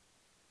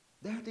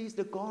 That is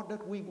the God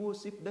that we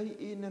worship day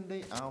in and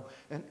day out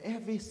and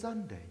every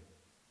Sunday.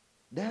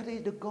 That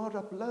is the God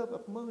of love,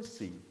 of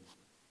mercy.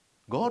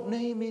 God's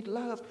name is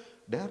love,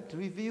 that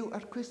revealed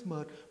at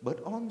Christmas,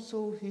 but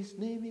also His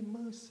name is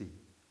mercy.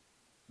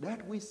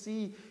 That we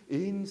see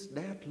in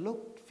that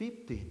Luke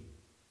 15,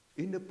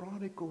 in the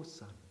prodigal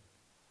son.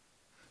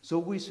 So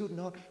we should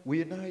not,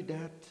 we know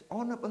that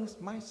all of us,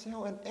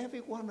 myself and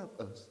every one of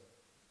us,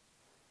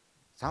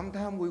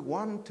 sometimes we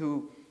want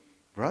to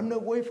run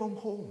away from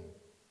home.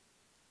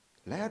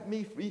 Let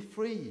me be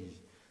free.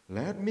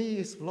 Let me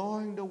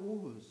explore the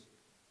woods.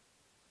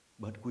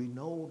 But we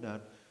know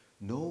that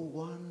no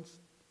one's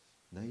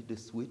need a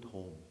sweet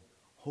home.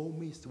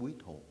 Home is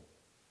sweet home.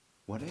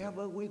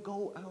 Whatever we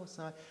go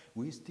outside,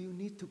 we still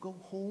need to go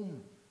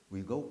home.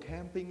 We go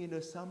camping in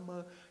the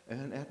summer,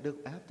 and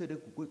after the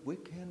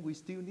weekend, we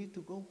still need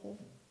to go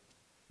home.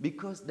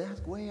 Because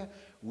that's where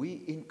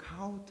we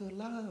encounter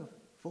love,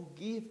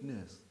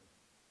 forgiveness,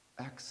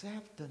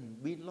 acceptance,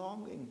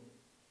 belonging.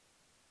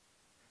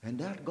 And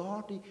that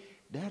God,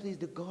 that is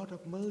the God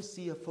of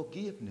mercy, of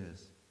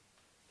forgiveness.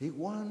 He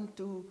wants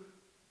to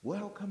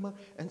welcome us.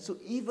 And so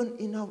even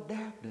in our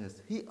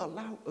darkness, he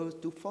allowed us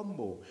to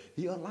fumble.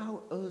 He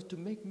allowed us to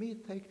make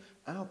mistake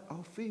out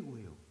of free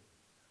will.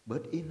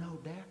 But in our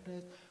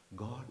darkness,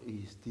 God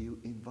is still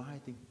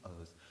inviting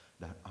us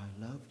that I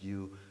love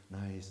you,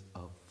 as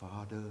a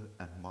father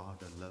and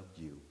mother love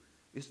you.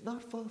 It's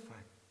not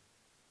perfect.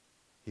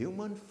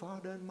 Human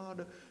father and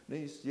mother,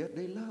 yet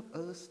they love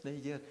us,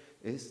 yet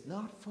it's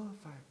not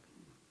perfect.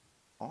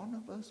 All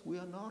of us, we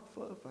are not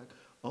perfect.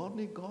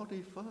 Only God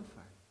is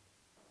perfect.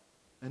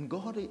 And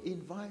God is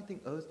inviting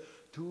us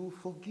to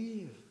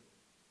forgive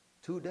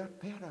to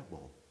that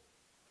parable.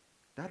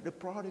 That the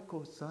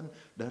prodigal son,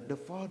 that the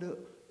father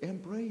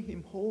embraced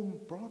him home,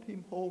 brought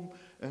him home,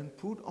 and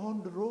put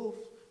on the robe.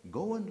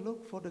 Go and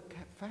look for the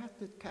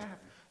fatted calf.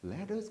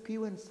 Let us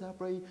kill and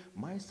celebrate.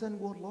 My son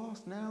was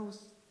lost, now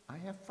I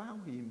have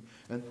found him.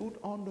 And put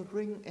on the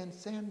ring and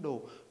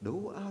sandal.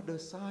 Those are the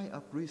sign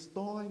of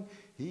restoring.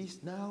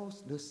 He's now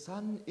the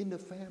son in the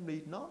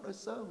family, not a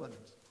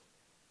servant.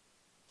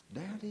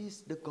 That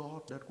is the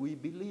God that we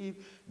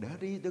believe.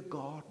 That is the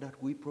God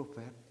that we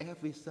profess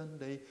every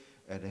Sunday.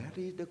 And that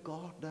is the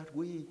God that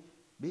we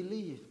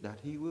believe that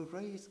he will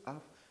raise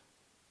up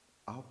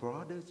our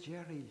brother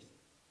Jerry.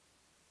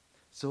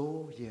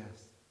 So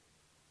yes,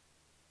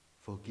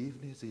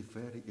 forgiveness is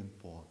very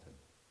important.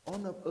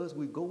 All of us,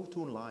 we go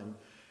to line,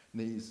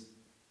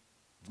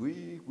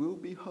 we will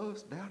be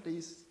hurt. That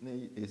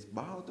is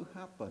bound to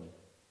happen.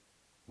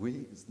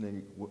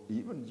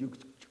 Even you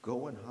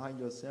go and hide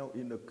yourself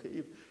in a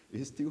cave,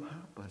 it still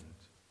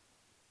happens.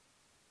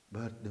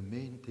 But the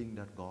main thing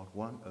that God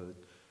wants us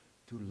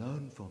to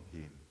learn from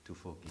him, to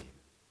forgive.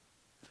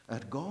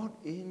 And God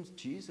in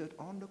Jesus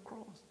on the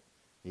cross,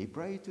 he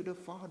prayed to the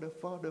Father,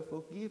 Father,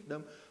 forgive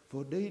them,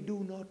 for they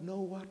do not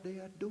know what they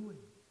are doing.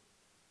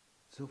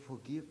 So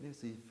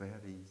forgiveness is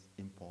very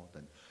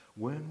important.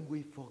 When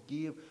we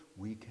forgive,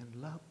 we can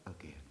love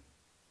again.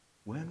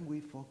 When we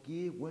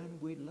forgive, when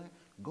we let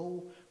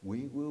go,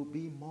 we will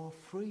be more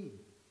free.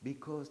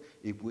 Because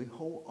if we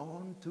hold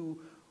on to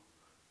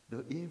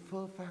the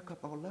imperfect of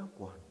our loved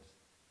ones,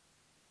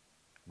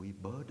 we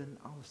burden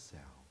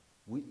ourselves.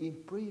 We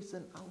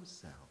imprison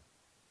ourselves.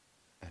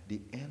 At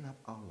the end of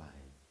our life,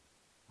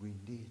 we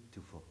need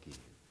to forgive.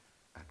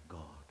 And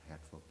God had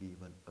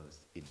forgiven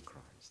us in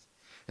Christ.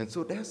 And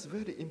so that's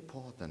very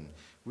important.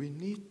 We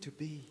need to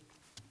be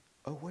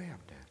aware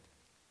of that.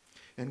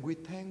 And we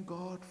thank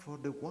God for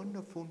the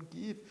wonderful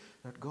gift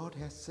that God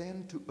has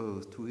sent to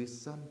us, to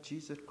his son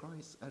Jesus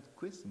Christ at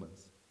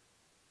Christmas.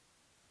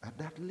 And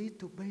that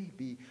little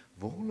baby,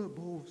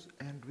 vulnerable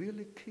and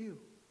really cute.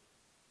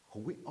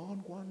 We all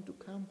want to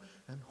come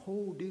and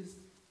hold this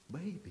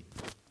baby.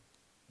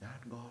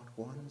 That God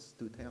wants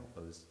to tell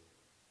us.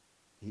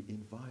 He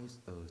invites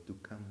us to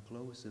come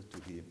closer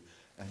to him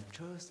and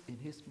trust in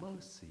his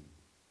mercy,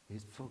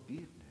 his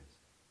forgiveness,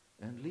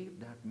 and live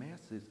that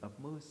message of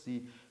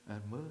mercy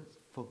and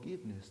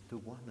forgiveness to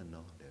one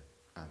another.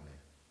 Amen.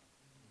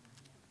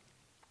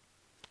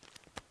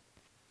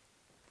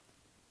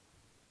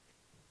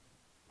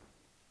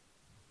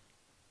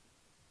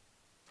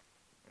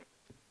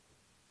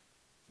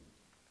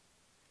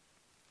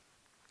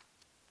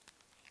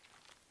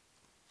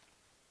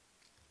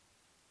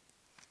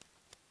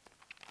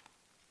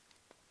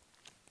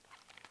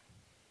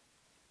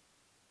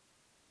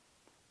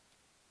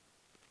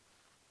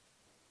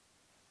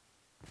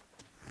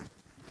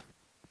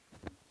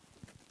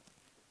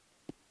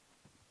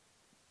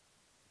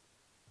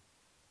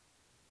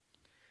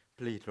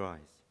 Please rise.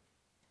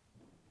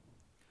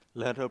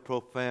 Let us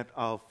profess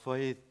our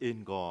faith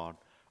in God.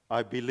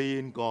 I believe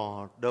in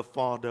God, the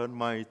Father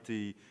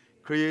Almighty,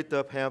 creator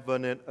of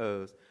heaven and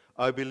earth.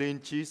 I believe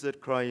in Jesus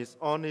Christ,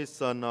 only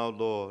Son, our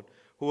Lord,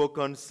 who was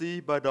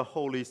conceived by the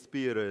Holy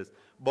Spirit,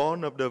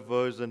 born of the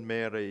Virgin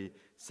Mary,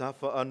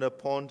 suffered under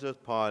Pontius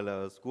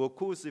Pilate, who was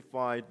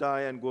crucified,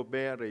 died, and was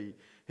buried.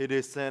 He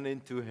descended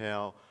into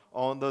hell.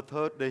 On the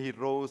third day he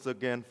rose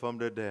again from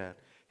the dead.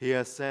 He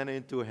ascended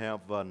into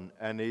heaven,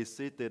 and is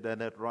seated at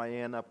the right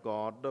hand of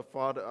God, the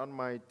Father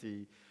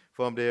Almighty.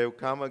 From there will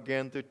come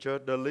again to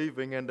judge the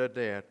living and the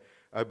dead.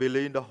 I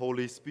believe in the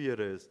Holy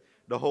Spirit,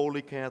 the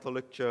Holy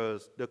Catholic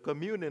Church, the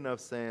communion of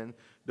saints,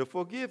 the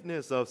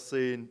forgiveness of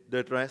sin,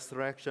 the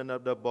resurrection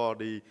of the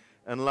body,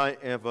 and life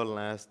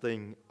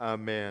everlasting.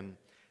 Amen.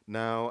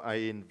 Now I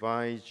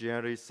invite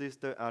Jerry's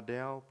sister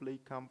Adele. Please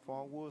come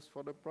forward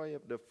for the prayer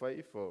of the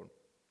faithful.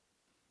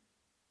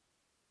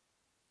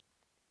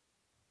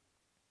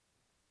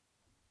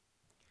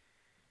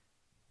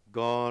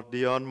 God,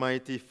 the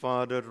Almighty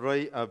Father,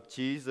 raised up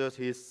Jesus,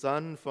 his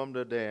Son, from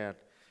the dead.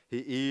 He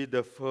eat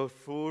the first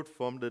fruit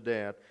from the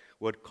dead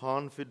with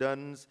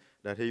confidence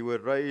that he will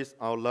raise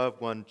our loved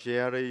one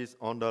Jerry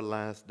on the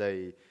last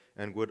day.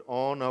 And with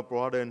all our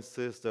brothers and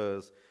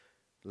sisters,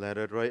 let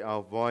us raise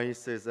our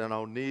voices and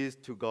our knees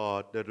to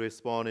God that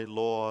responded,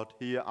 Lord,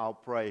 hear our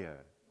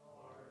prayer.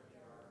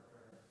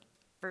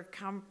 For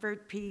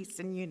comfort, peace,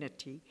 and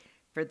unity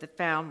for the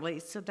family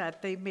so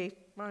that they may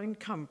find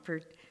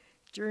comfort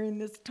during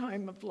this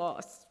time of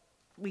loss.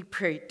 We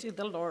pray to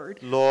the Lord.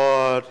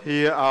 Lord,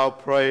 hear our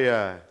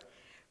prayer.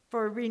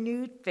 For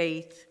renewed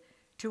faith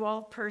to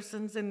all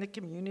persons in the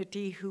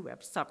community who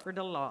have suffered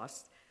a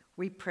loss,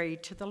 we pray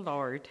to the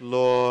Lord.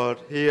 Lord,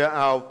 hear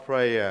our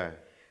prayer.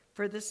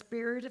 For the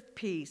spirit of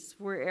peace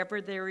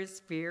wherever there is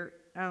fear,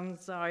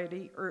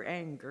 anxiety, or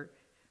anger,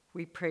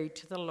 we pray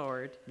to the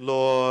Lord.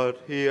 Lord,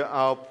 hear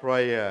our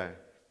prayer.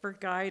 For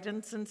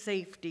guidance and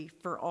safety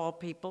for all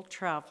people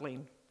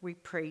traveling, we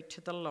pray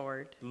to the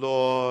Lord.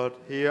 Lord,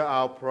 hear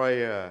our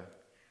prayer.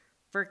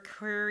 For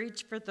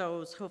courage for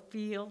those who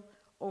feel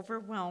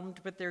overwhelmed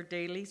with their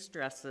daily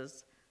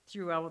stresses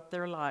throughout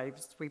their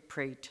lives, we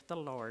pray to the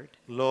Lord.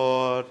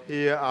 Lord,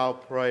 hear our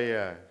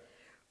prayer.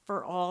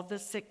 For all the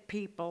sick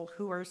people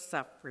who are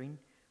suffering,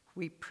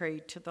 we pray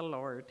to the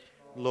Lord.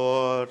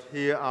 Lord,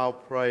 hear our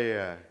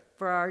prayer.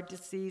 For our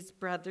deceased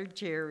brother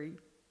Jerry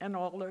and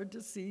all our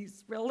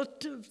deceased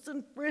relatives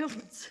and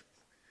friends,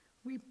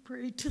 we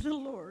pray to the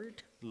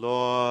Lord.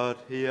 Lord,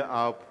 hear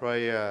our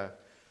prayer.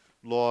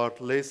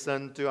 Lord,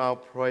 listen to our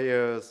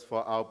prayers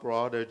for our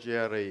brother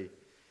Jerry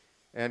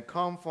and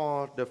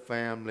comfort the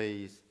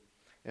families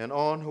and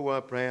all who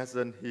are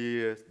present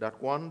here,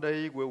 that one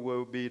day we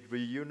will be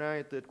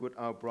reunited with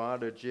our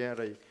brother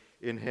Jerry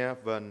in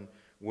heaven,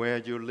 where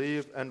you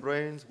live and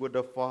reign with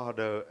the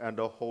Father and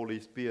the Holy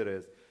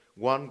Spirit,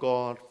 one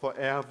God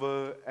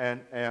forever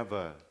and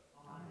ever.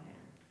 Amen.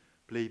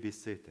 Please be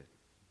seated.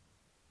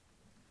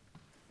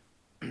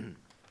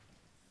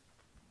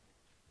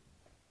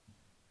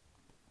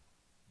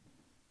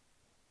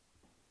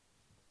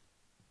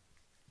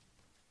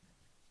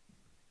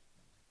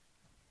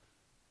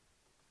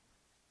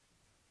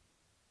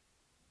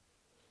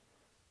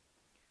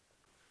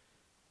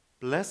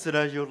 Blessed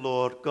are you,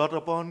 Lord, God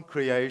upon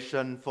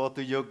creation, for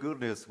to your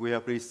goodness we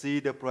have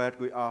received the bread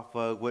we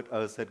offer, which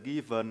us had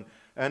given,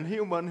 and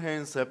human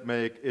hands have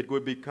made. It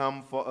will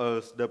become for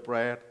us the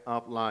bread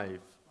of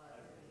life.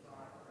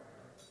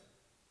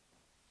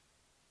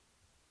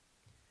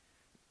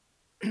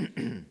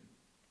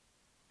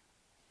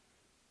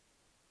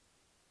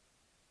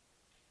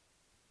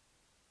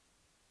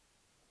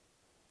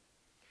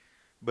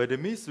 By the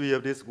mystery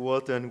of this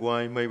water and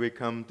wine may we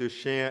come to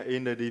share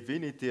in the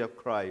divinity of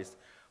Christ,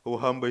 who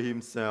humbled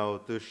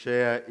himself to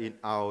share in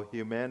our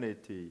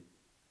humanity.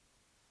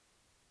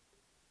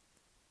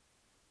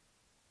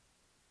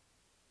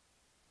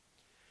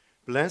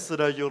 Blessed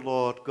are you,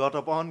 Lord, God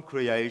upon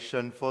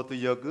creation, for to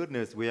your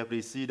goodness we have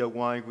received the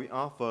wine we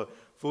offer,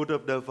 fruit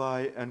of the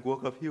vine and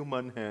work of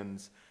human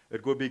hands.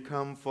 It will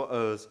become for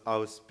us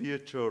our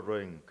spiritual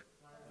drink.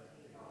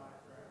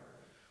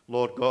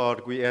 Lord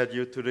God, we ask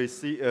you to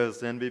receive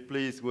us and be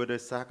pleased with the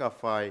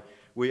sacrifice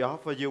we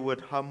offer you with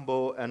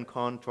humble and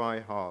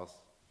contrite hearts.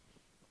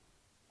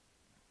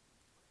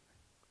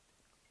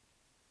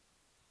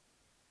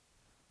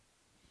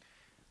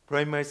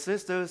 Pray, my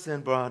sisters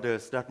and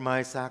brothers, that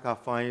my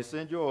sacrifice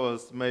and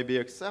yours may be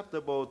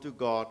acceptable to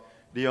God,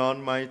 the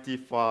Almighty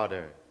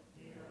Father.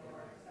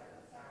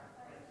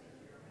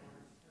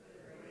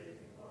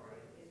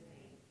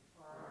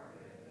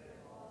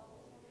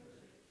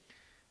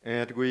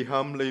 And we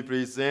humbly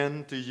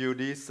present to you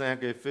this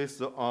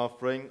sacrificial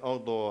offering, O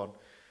Lord,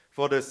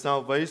 for the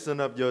salvation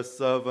of your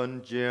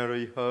servant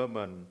Jerry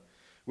Herman.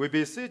 We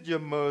beseech your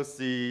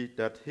mercy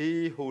that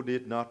he who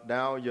did not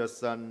doubt your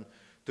Son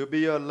to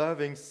be a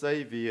loving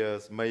Savior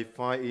may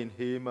find in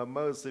him a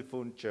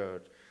merciful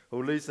church,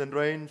 who lives and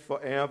reigns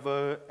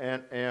forever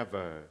and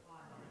ever. Amen.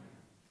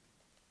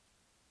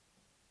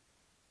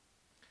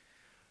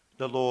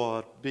 The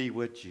Lord be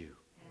with you.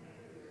 And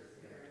with your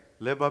spirit.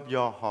 Lift up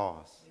your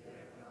hearts.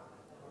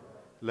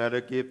 Let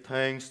us give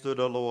thanks to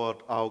the Lord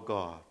our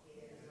God.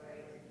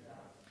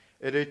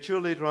 It is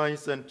truly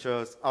right and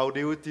just, our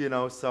duty and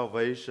our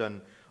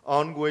salvation,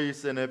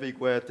 always and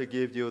everywhere to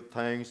give you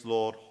thanks,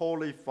 Lord,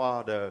 Holy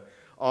Father,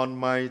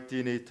 Almighty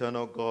and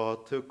eternal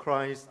God, to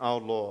Christ our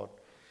Lord.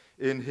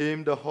 In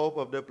him the hope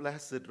of the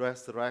blessed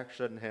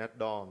resurrection had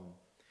dawned,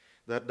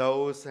 that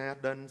those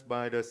saddened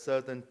by the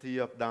certainty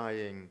of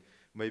dying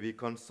may be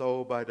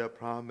consoled by the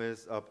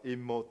promise of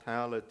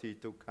immortality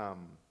to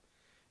come.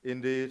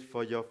 Indeed,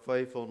 for your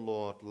faithful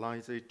Lord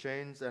lies a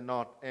change and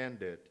not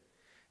ended.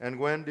 And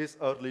when this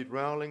earthly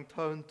dwelling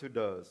turns to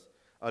dust,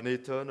 an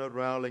eternal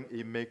dwelling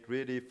is made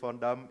ready for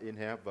them in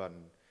heaven.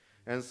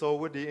 And so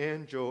with the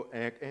angels,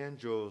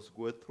 archangels,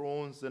 with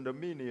thrones and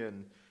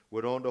dominion,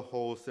 with all the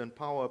hosts and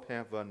power of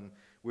heaven,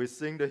 we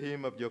sing the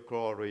hymn of your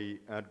glory,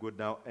 and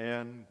without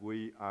end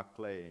we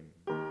acclaim.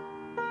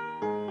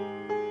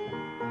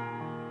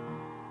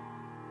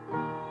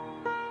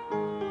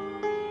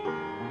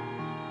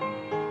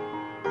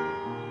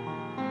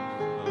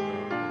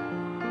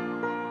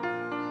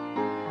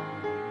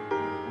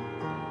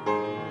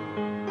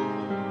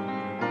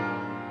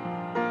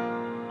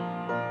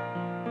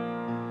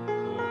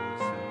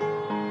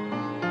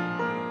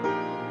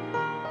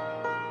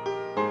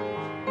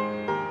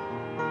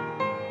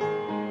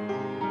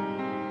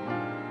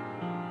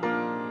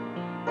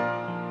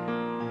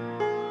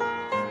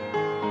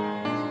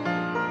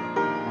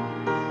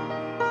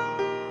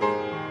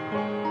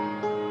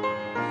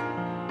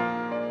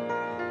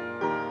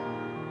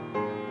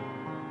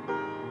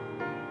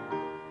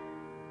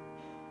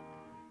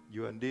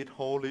 indeed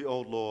holy,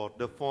 O Lord,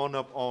 the font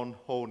of all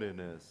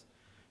holiness.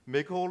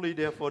 Make holy,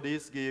 therefore,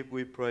 this gift,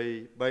 we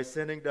pray, by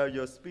sending down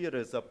your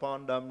spirits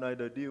upon them like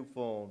the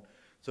dewfall,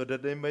 so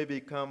that they may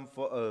become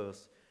for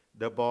us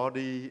the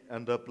body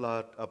and the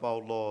blood of our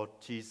Lord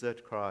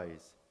Jesus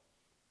Christ.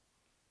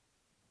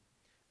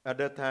 At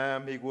the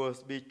time he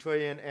was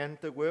betrayed and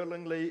entered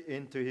willingly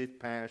into his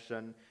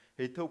passion,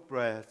 he took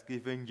bread,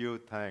 giving you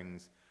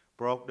thanks,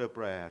 broke the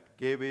bread,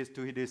 gave it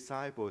to his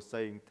disciples,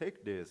 saying,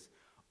 "Take this,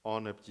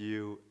 all of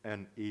you,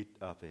 and eat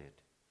of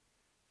it.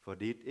 For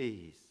this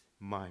is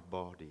my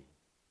body,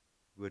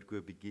 which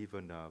will be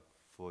given up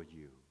for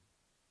you."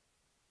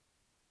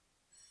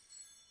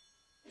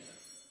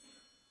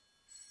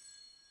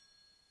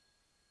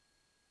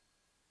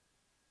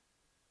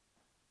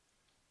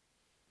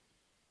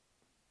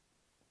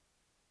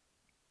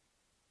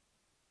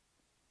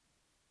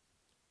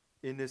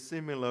 In a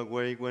similar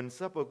way, when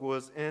supper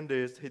was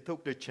ended, he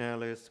took the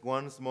chalice,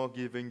 once more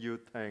giving you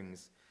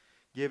thanks,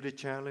 gave the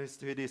chalice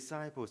to his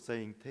disciples,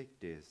 saying, "Take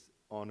this,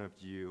 all of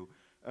you,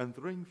 and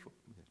drink from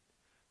it.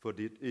 For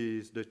this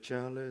is the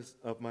chalice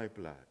of my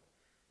blood,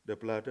 the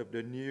blood of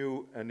the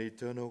new and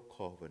eternal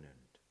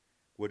covenant,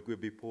 which will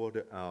be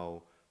poured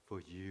out for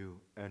you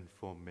and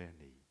for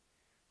many,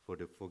 for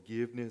the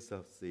forgiveness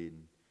of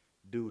sin.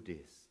 Do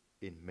this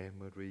in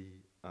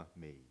memory of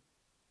me."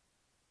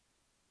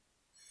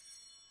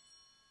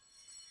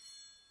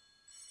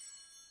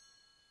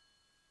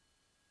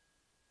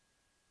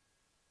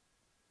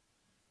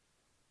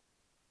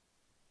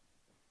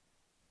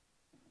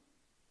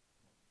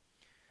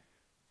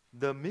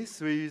 The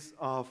mysteries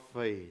of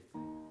faith.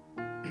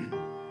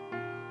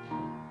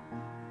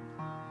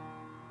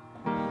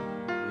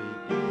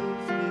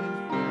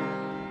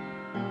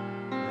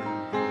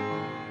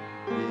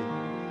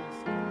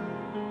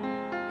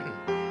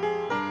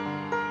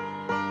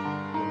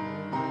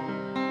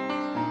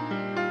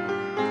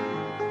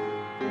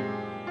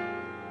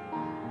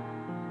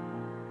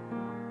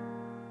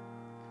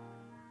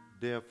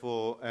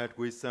 Therefore, as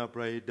we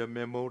celebrate the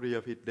memory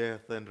of his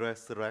death and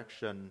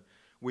resurrection,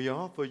 we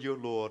offer you,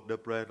 Lord, the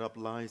bread of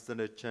life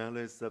and the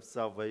chalice of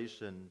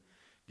salvation,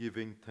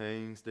 giving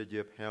thanks that you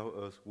have held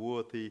us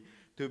worthy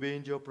to be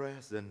in your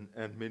presence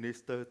and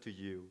minister to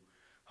you.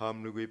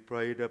 Humbly we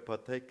pray that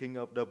partaking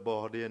of the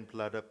body and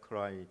blood of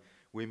Christ,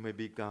 we may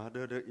be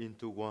gathered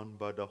into one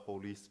by the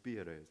Holy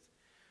Spirit.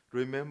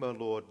 Remember,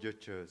 Lord, your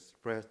church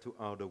spread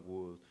throughout the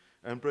world,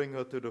 and bring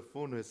her to the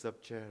fullness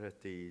of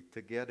charity,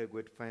 together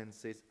with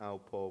Francis, our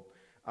Pope,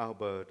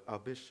 Albert, our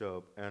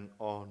Bishop, and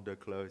all the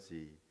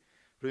clergy.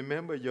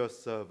 Remember your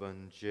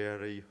servant,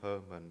 Jerry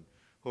Herman,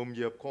 whom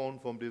you have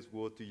called from this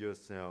world to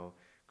yourself.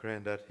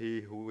 Grant that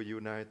he who was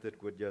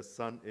united with your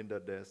Son in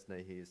the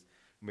destiny his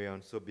may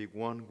also be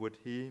one with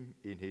him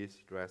in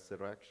his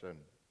resurrection.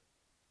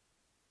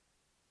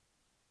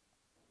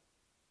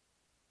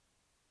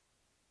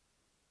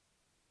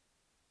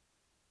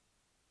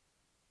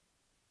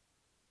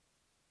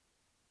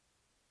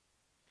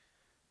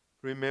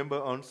 Remember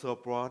also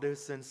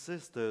brothers and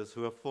sisters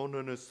who have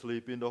fallen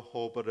asleep in the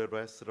hope of the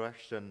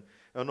resurrection,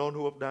 and all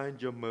who have died in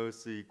your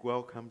mercy.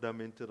 Welcome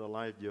them into the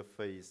light of your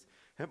face.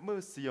 Have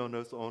mercy on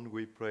us all,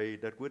 we pray,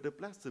 that with the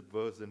Blessed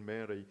Virgin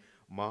Mary,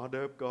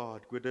 Mother of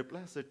God, with the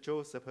blessed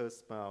Joseph, her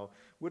spouse,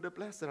 with the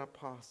blessed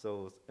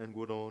apostles, and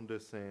with all the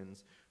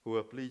saints who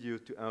have pleased you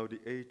throughout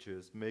the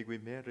ages, may we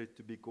merit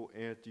to be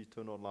co-heirs to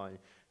eternal life,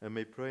 and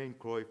may pray and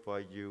glorify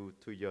you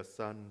through your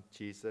Son,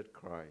 Jesus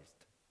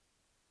Christ.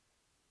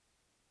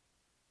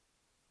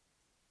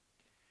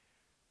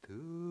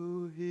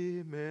 To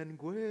him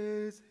and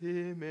with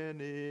him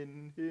and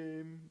in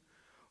him,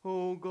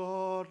 O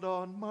God,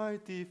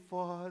 Almighty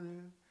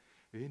Father,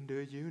 in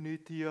the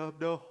unity of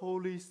the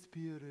Holy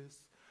Spirit,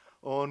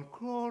 all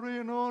glory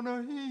and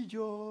honor is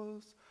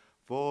yours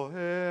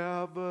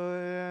forever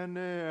and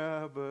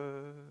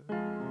ever.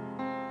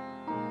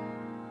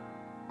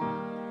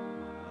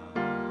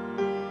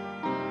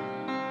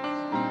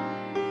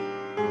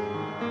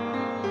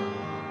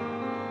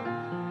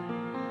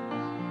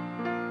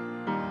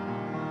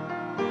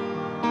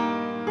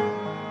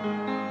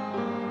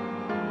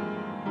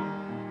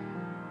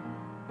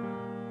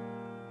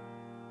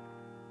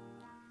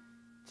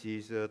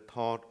 Jesus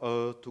taught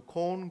us to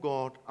call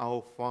God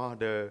our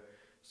Father,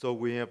 so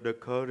we have the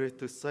courage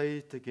to say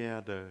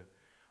together,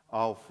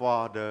 "Our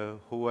Father,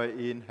 who art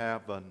in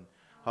heaven,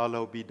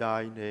 hallowed be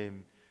thy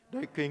name.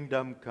 Thy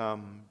kingdom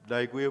come,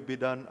 thy will be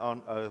done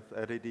on earth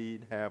as it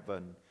is in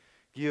heaven.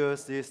 Give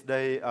us this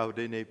day our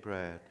daily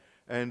bread,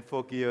 and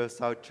forgive us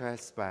our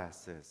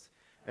trespasses,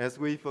 as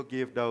we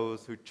forgive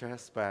those who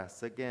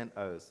trespass against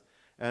us.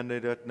 And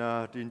lead us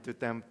not into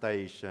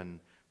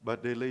temptation,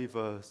 but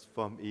deliver us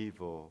from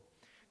evil."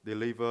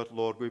 Deliver us,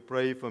 Lord, we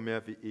pray, from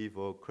every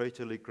evil.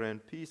 Graciously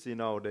grant peace in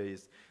our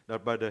days,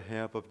 that by the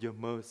help of your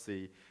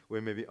mercy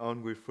we may be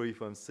always free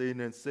from sin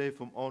and safe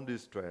from all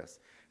distress,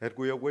 that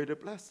we await the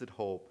blessed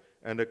hope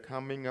and the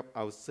coming of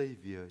our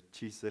Savior,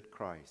 Jesus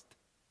Christ.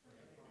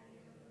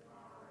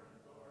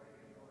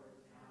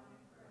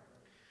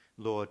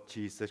 Lord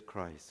Jesus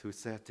Christ, who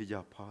said to your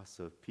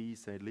apostles,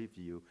 "Peace I leave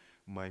you,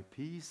 my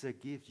peace I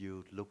give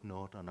you, look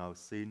not on our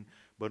sin,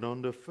 but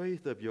on the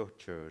faith of your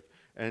church,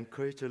 and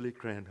greatly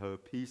grant her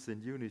peace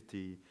and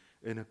unity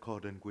in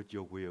accordance with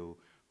your will,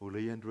 who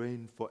live and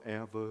reign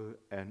forever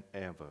and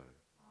ever."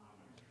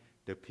 Amen.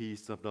 The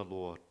peace of the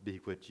Lord be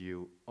with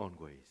you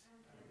always.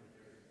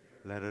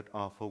 Let us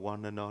offer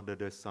one another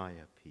the sign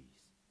of peace.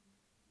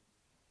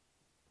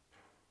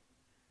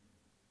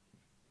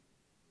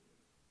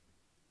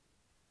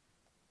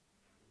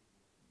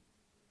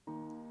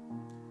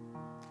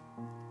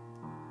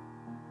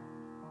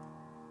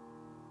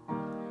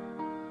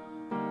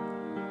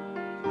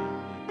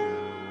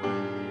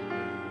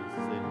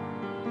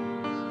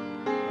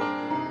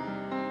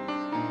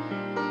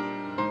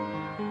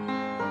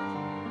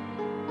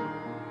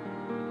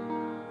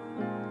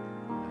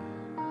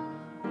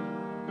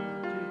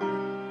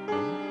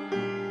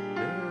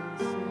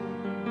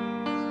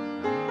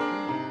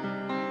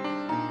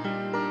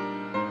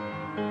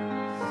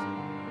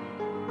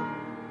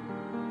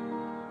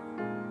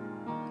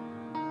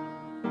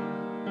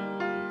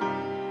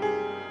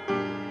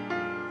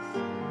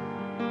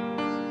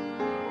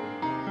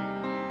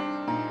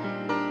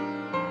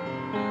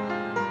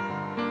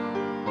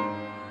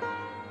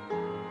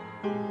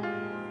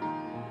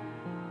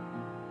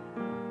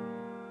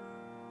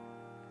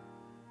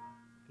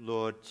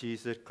 Lord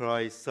Jesus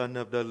Christ, Son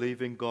of the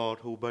living God,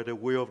 who by the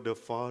will of the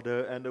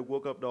Father and the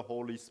work of the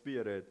Holy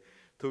Spirit,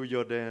 through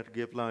your death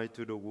give life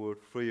to the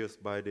world, free us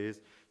by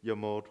this, your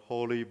most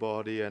holy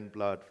body and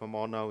blood, from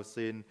all our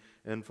sin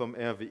and from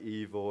every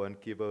evil, and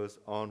keep us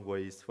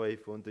always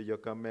faithful to your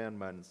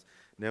commandments.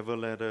 Never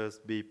let us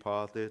be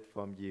parted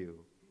from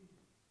you.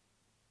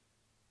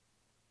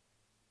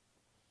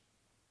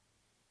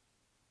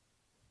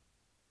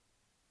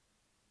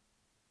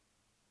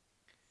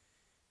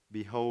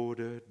 Behold,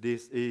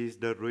 this is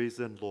the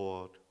risen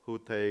Lord, who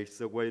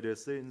takes away the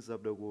sins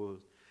of the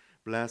world.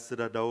 Blessed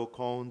are those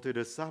called to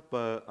the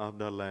supper of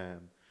the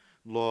Lamb.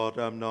 Lord,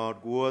 I'm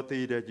not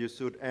worthy that you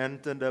should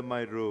enter under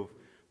my roof,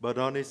 but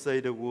only say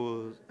the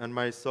word, and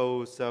my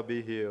soul shall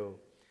be healed.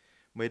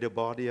 May the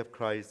body of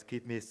Christ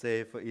keep me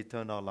safe for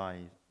eternal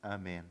life.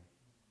 Amen.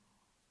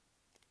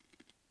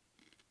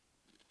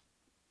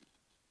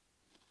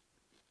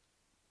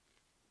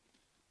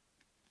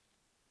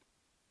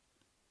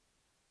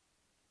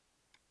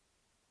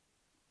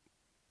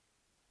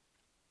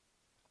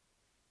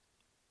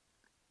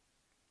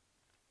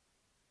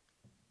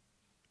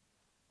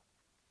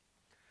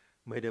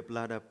 May the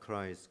blood of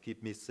Christ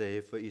keep me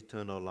safe for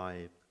eternal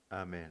life.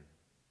 Amen.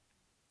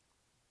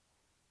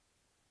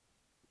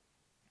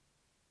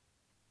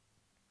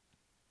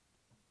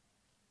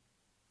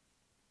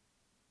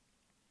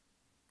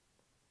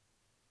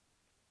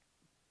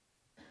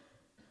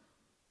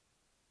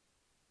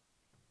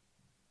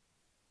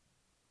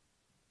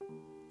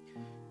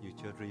 You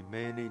should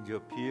remain in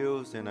your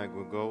pews, and I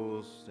will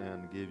go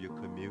and give you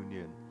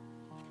communion.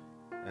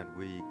 And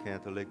we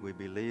Catholic, we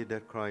believe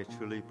that Christ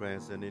truly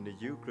present in the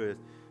Eucharist.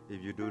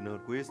 If you do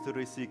not wish to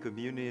receive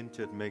communion,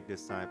 just make the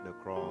sign of the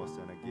cross,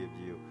 and I give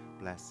you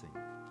blessing.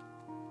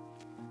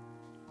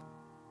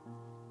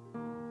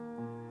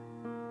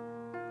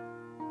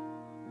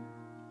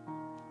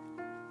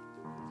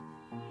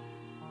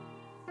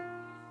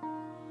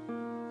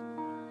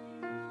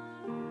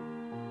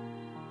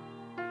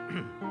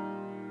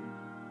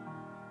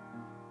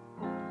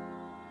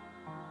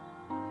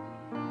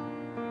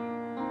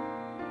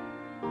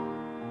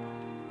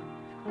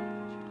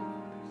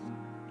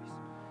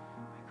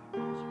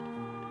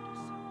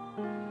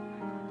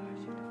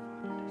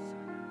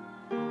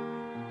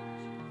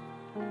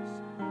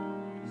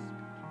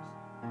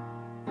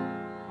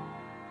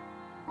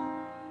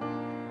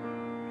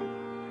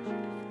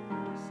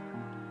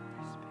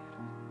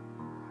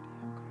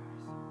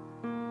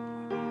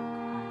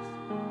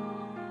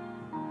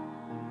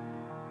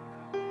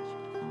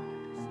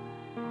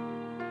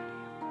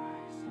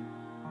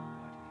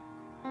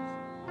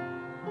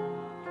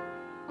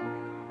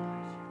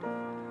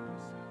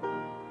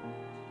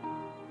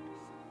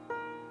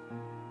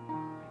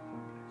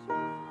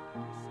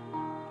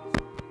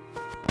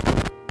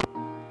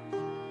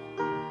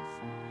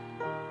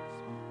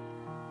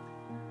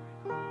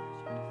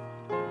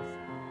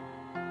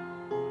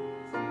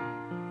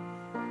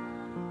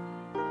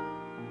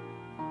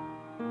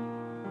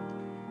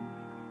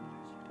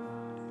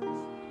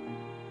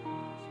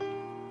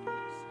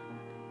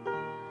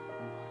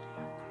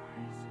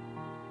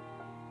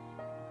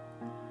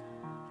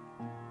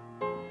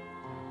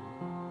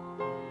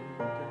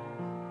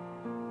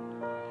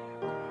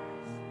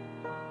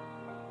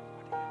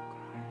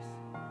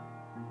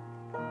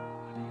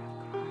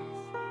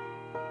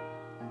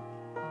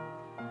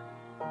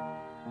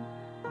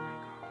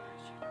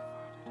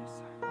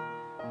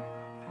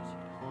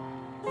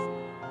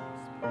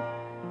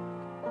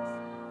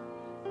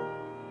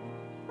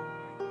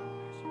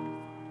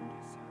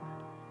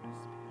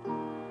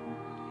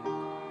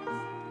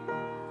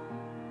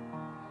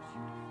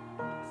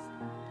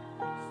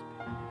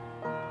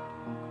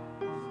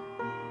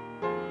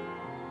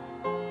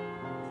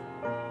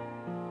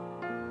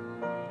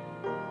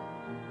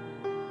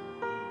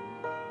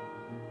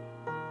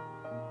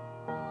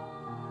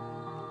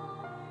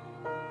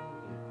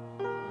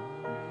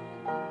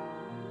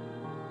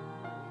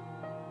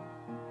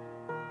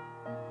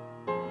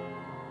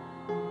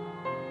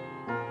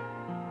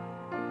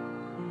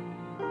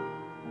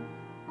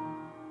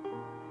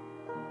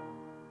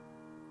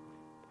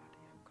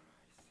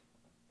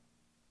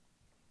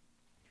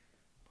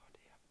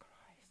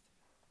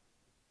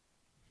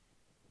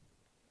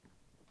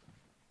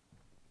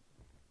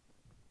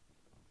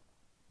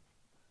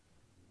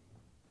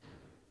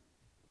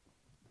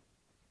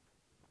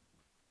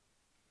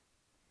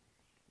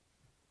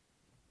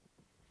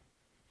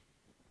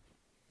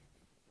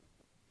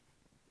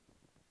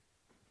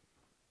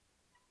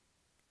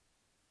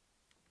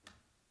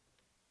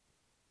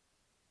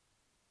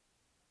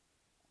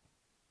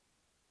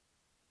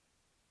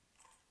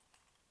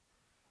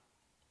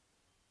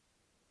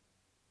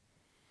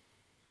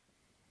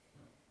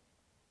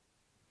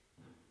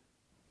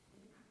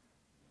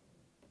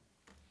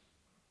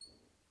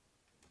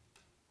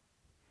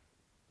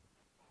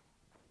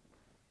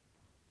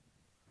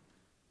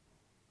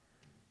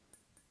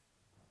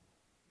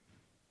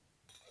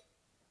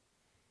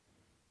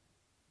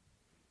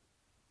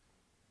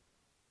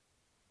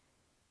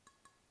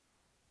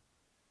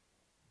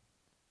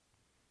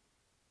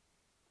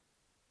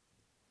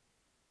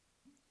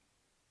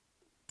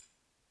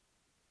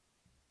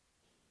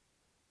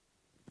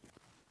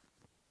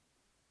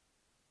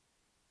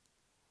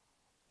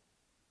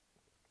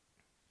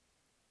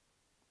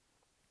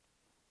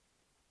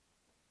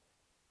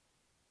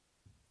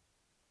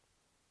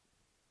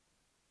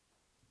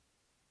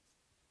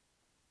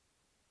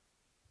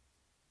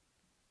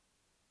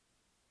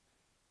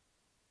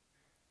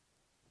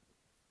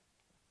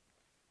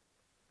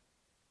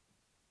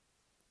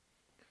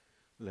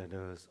 Let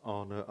us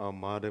honor our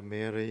Mother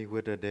Mary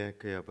with the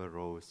decade of a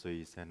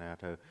roses and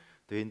ask her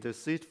to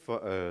intercede for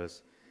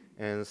us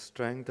and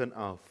strengthen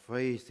our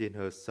faith in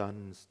her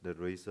Son's, the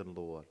risen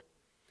Lord.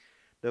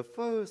 The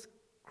first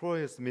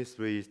glorious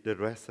mystery is the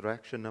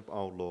resurrection of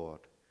our Lord.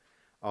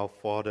 Our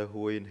Father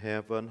who in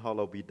heaven,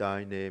 hallowed be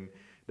thy name.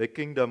 The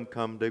kingdom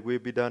come, thy will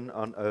be done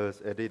on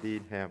earth as it is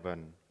in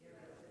heaven.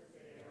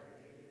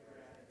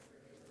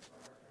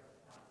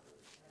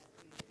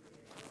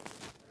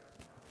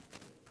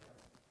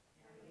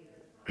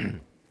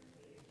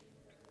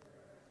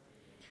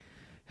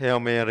 Hail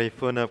Mary,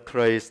 full of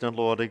grace, the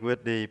Lord is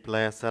with thee.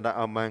 Blessed art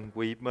thou among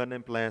women,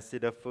 and blessed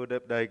is the fruit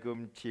of thy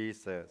womb,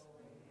 Jesus.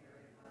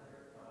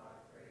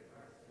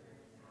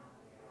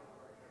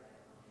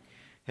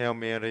 Hail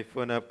Mary,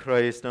 full of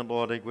grace, the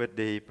Lord is with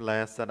thee.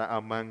 Blessed art thou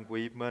among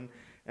women,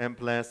 and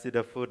blessed is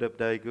the fruit of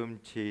thy womb,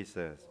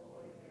 Jesus.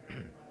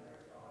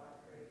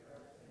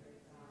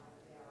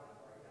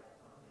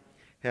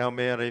 Hail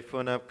Mary,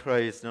 full of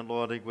grace, the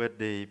Lord is with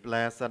thee.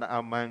 Blessed art thou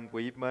among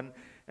women,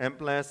 and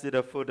blessed is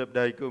the fruit of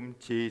thy womb,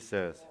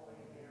 Jesus.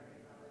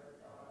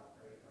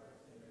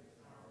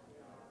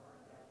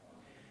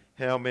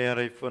 Hail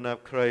Mary, full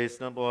of grace,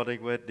 the Lord is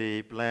with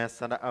thee.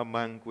 Blessed art thou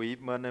among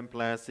women, and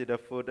blessed is the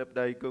fruit of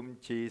thy womb,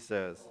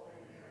 Jesus.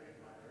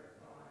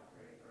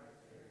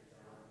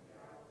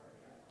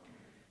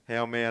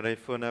 Hail Mary,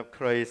 full of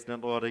grace, the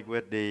Lord is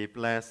with thee.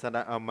 Blessed art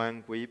thou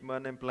among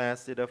women, and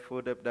blessed is the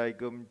fruit of thy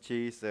womb,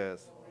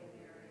 Jesus.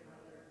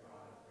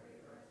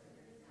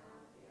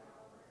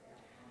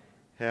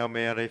 Hail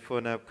Mary,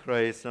 full of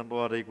grace, the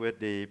Lord is with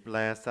thee.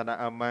 Blessed art thou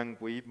among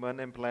women,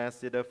 and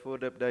blessed is the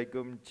fruit of thy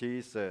womb,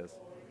 Jesus.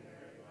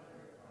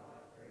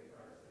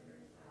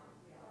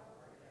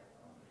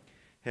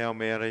 Hail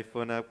Mary,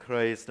 full of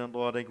grace, the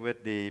Lord is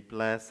with thee.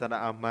 Blessed art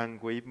thou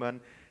among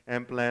women,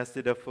 and blessed is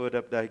the fruit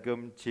of thy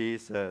womb,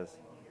 Jesus.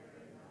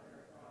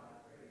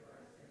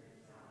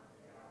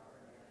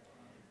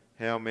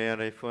 Hail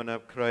Mary, full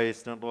of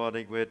grace, the Lord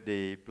is with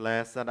thee.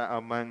 Blessed art thou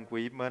among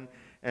women,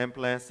 and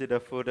blessed is the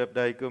fruit of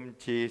thy womb,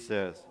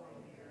 Jesus.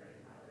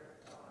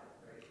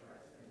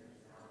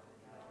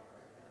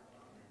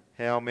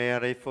 Hail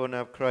Mary, full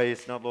of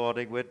grace, the Lord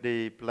is with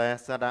thee.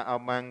 Blessed art thou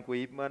among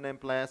women, and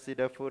blessed is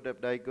the fruit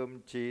of thy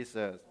womb,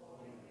 Jesus.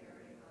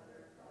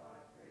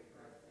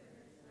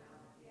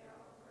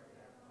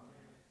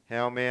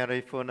 Hail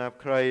Mary, full of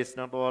grace,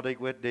 the Lord is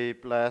with thee.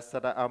 Blessed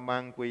art thou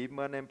among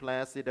women, and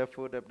blessed is the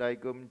fruit of thy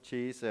womb,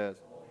 Jesus.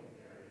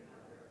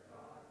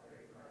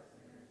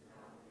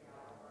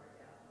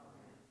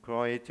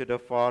 Glory to the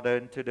Father,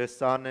 and to the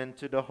Son, and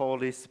to the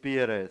Holy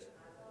Spirit.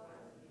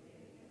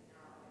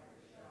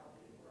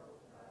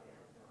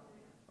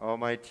 O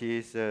my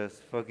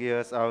Jesus, forgive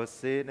us our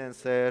sin and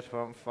save us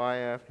from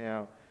fire of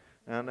hell,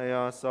 and lead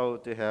our soul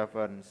to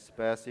heaven,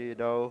 especially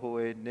those who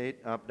are in need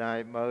of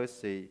thy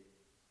mercy.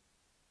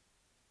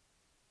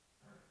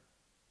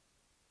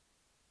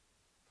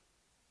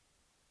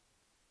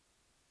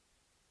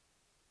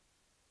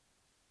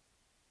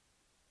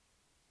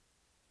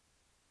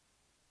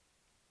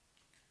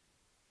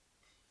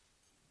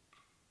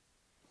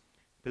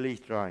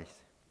 Please rise.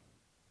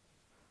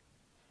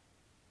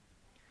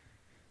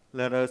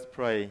 Let us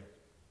pray.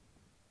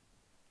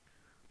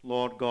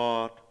 Lord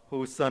God,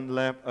 whose Son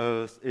left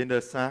us in the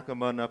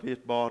sacrament of his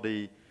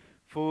body,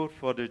 food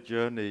for the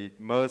journey,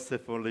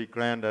 mercifully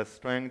grant us,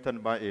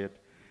 strengthened by it,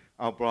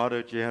 our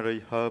brother Jerry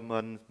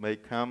Herman may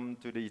come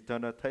to the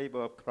eternal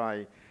table of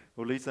Christ,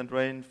 who lives and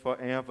reigns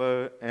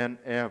forever and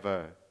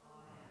ever.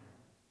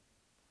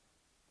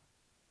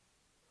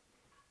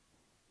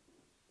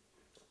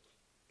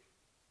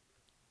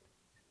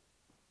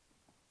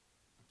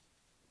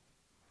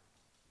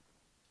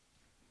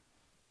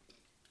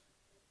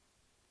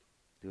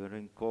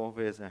 During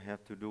COVID, I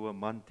have to do a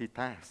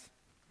multitask.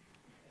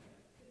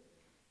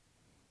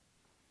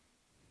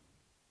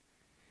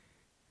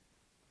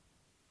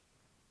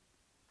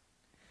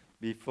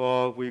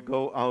 Before we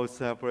go our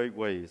separate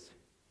ways,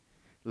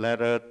 let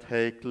us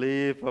take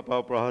leave of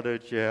our brother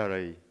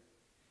Jerry.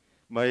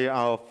 May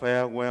our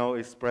farewell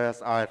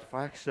express our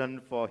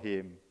affection for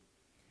him.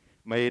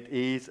 May it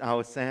ease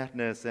our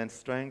sadness and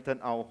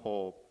strengthen our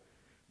hope.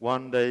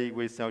 One day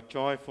we shall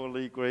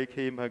joyfully greet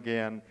him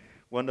again,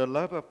 when the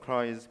love of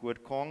Christ,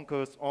 which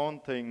conquers all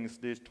things,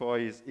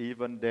 destroys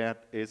even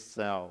death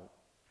itself.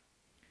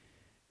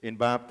 In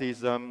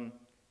baptism,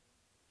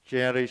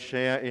 Jerry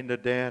shared in the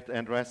death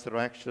and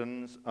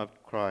resurrections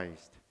of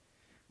Christ.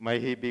 May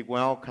he be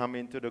welcomed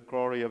into the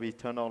glory of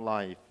eternal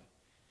life.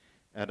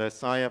 As a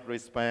sign of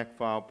respect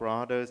for our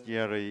brother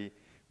Jerry,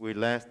 we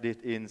let this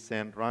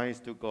incense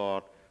rise to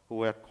God,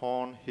 who had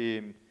called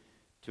him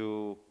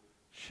to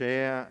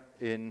share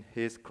in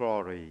his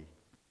glory.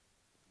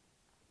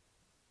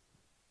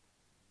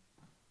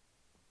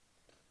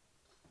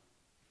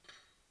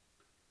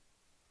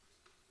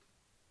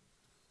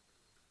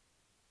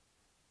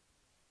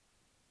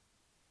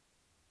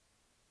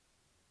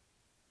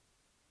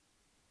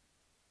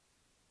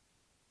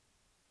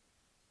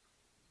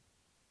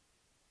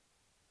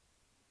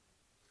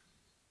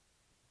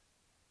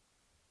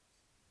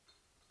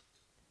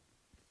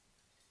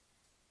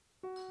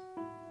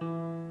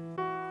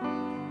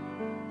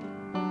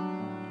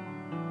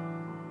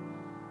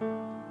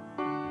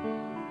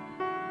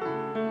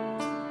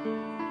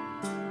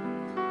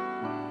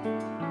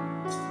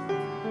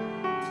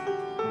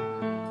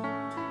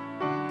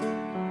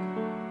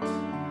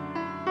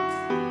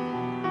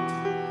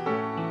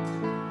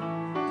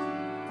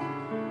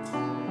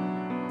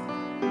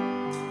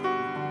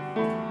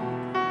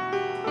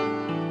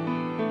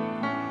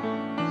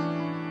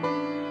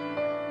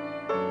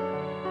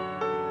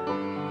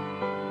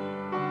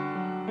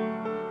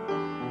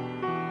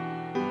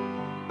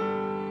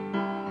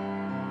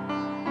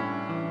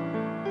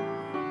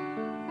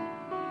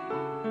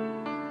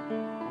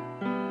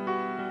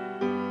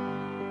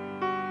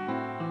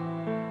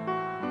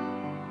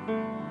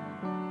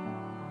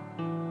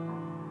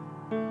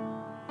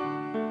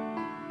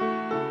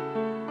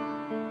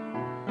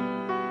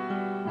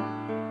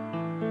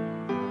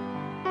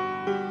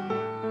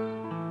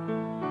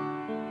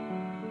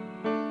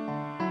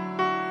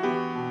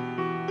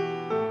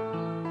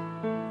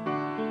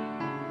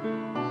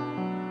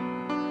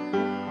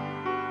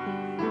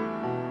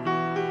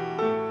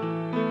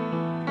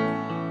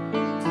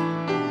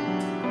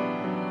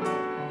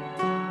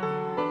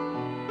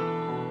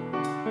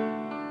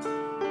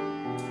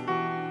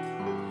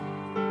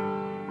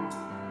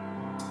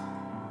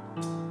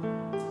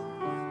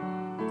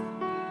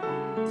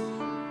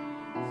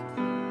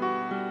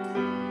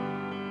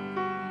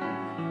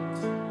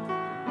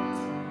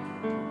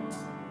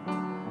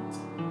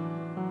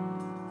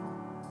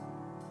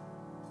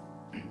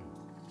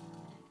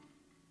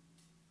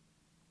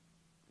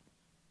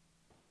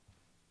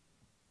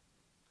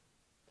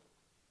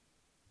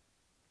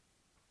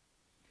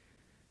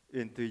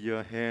 Into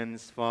your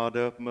hands,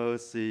 Father of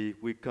mercy,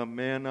 we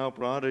commend our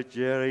brother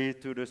Jerry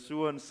to the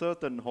sure and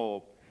certain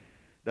hope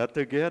that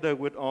together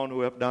with all who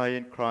have died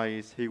in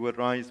Christ, he will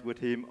rise with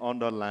him on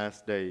the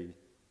last day.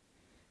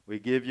 We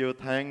give you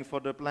thanks for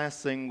the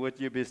blessing which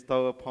you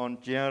bestow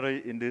upon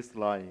Jerry in this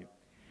life.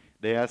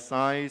 They are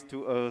signs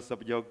to us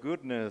of your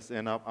goodness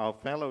and of our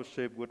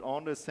fellowship with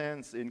all the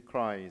saints in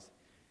Christ.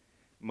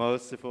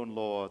 Merciful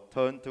Lord,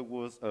 turn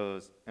towards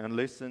us and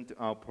listen to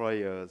our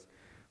prayers.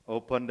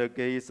 Open the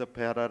gates of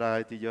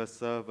paradise to your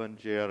servant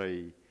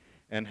Jerry,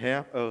 and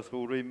help us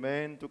who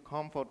remain to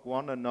comfort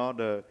one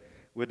another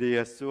with the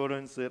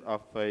assurances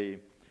of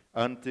faith,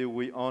 until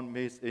we all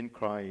meet in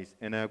Christ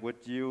and are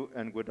with you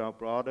and with our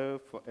brother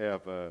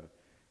forever.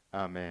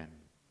 Amen.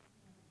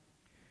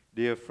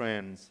 Dear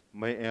friends,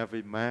 may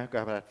every mark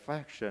of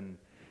affection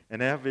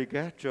and every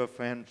gesture of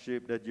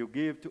friendship that you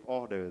give to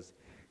others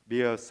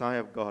be a sign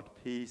of God's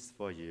peace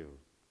for you.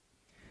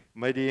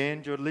 May the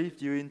angel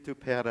lift you into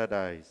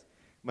paradise.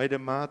 May the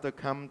Mother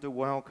come to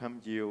welcome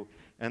you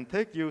and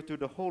take you to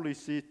the holy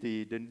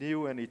city, the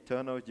new and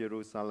eternal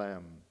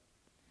Jerusalem.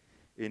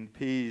 In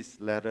peace,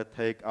 let us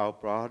take our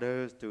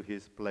brothers to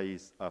his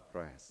place of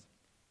rest.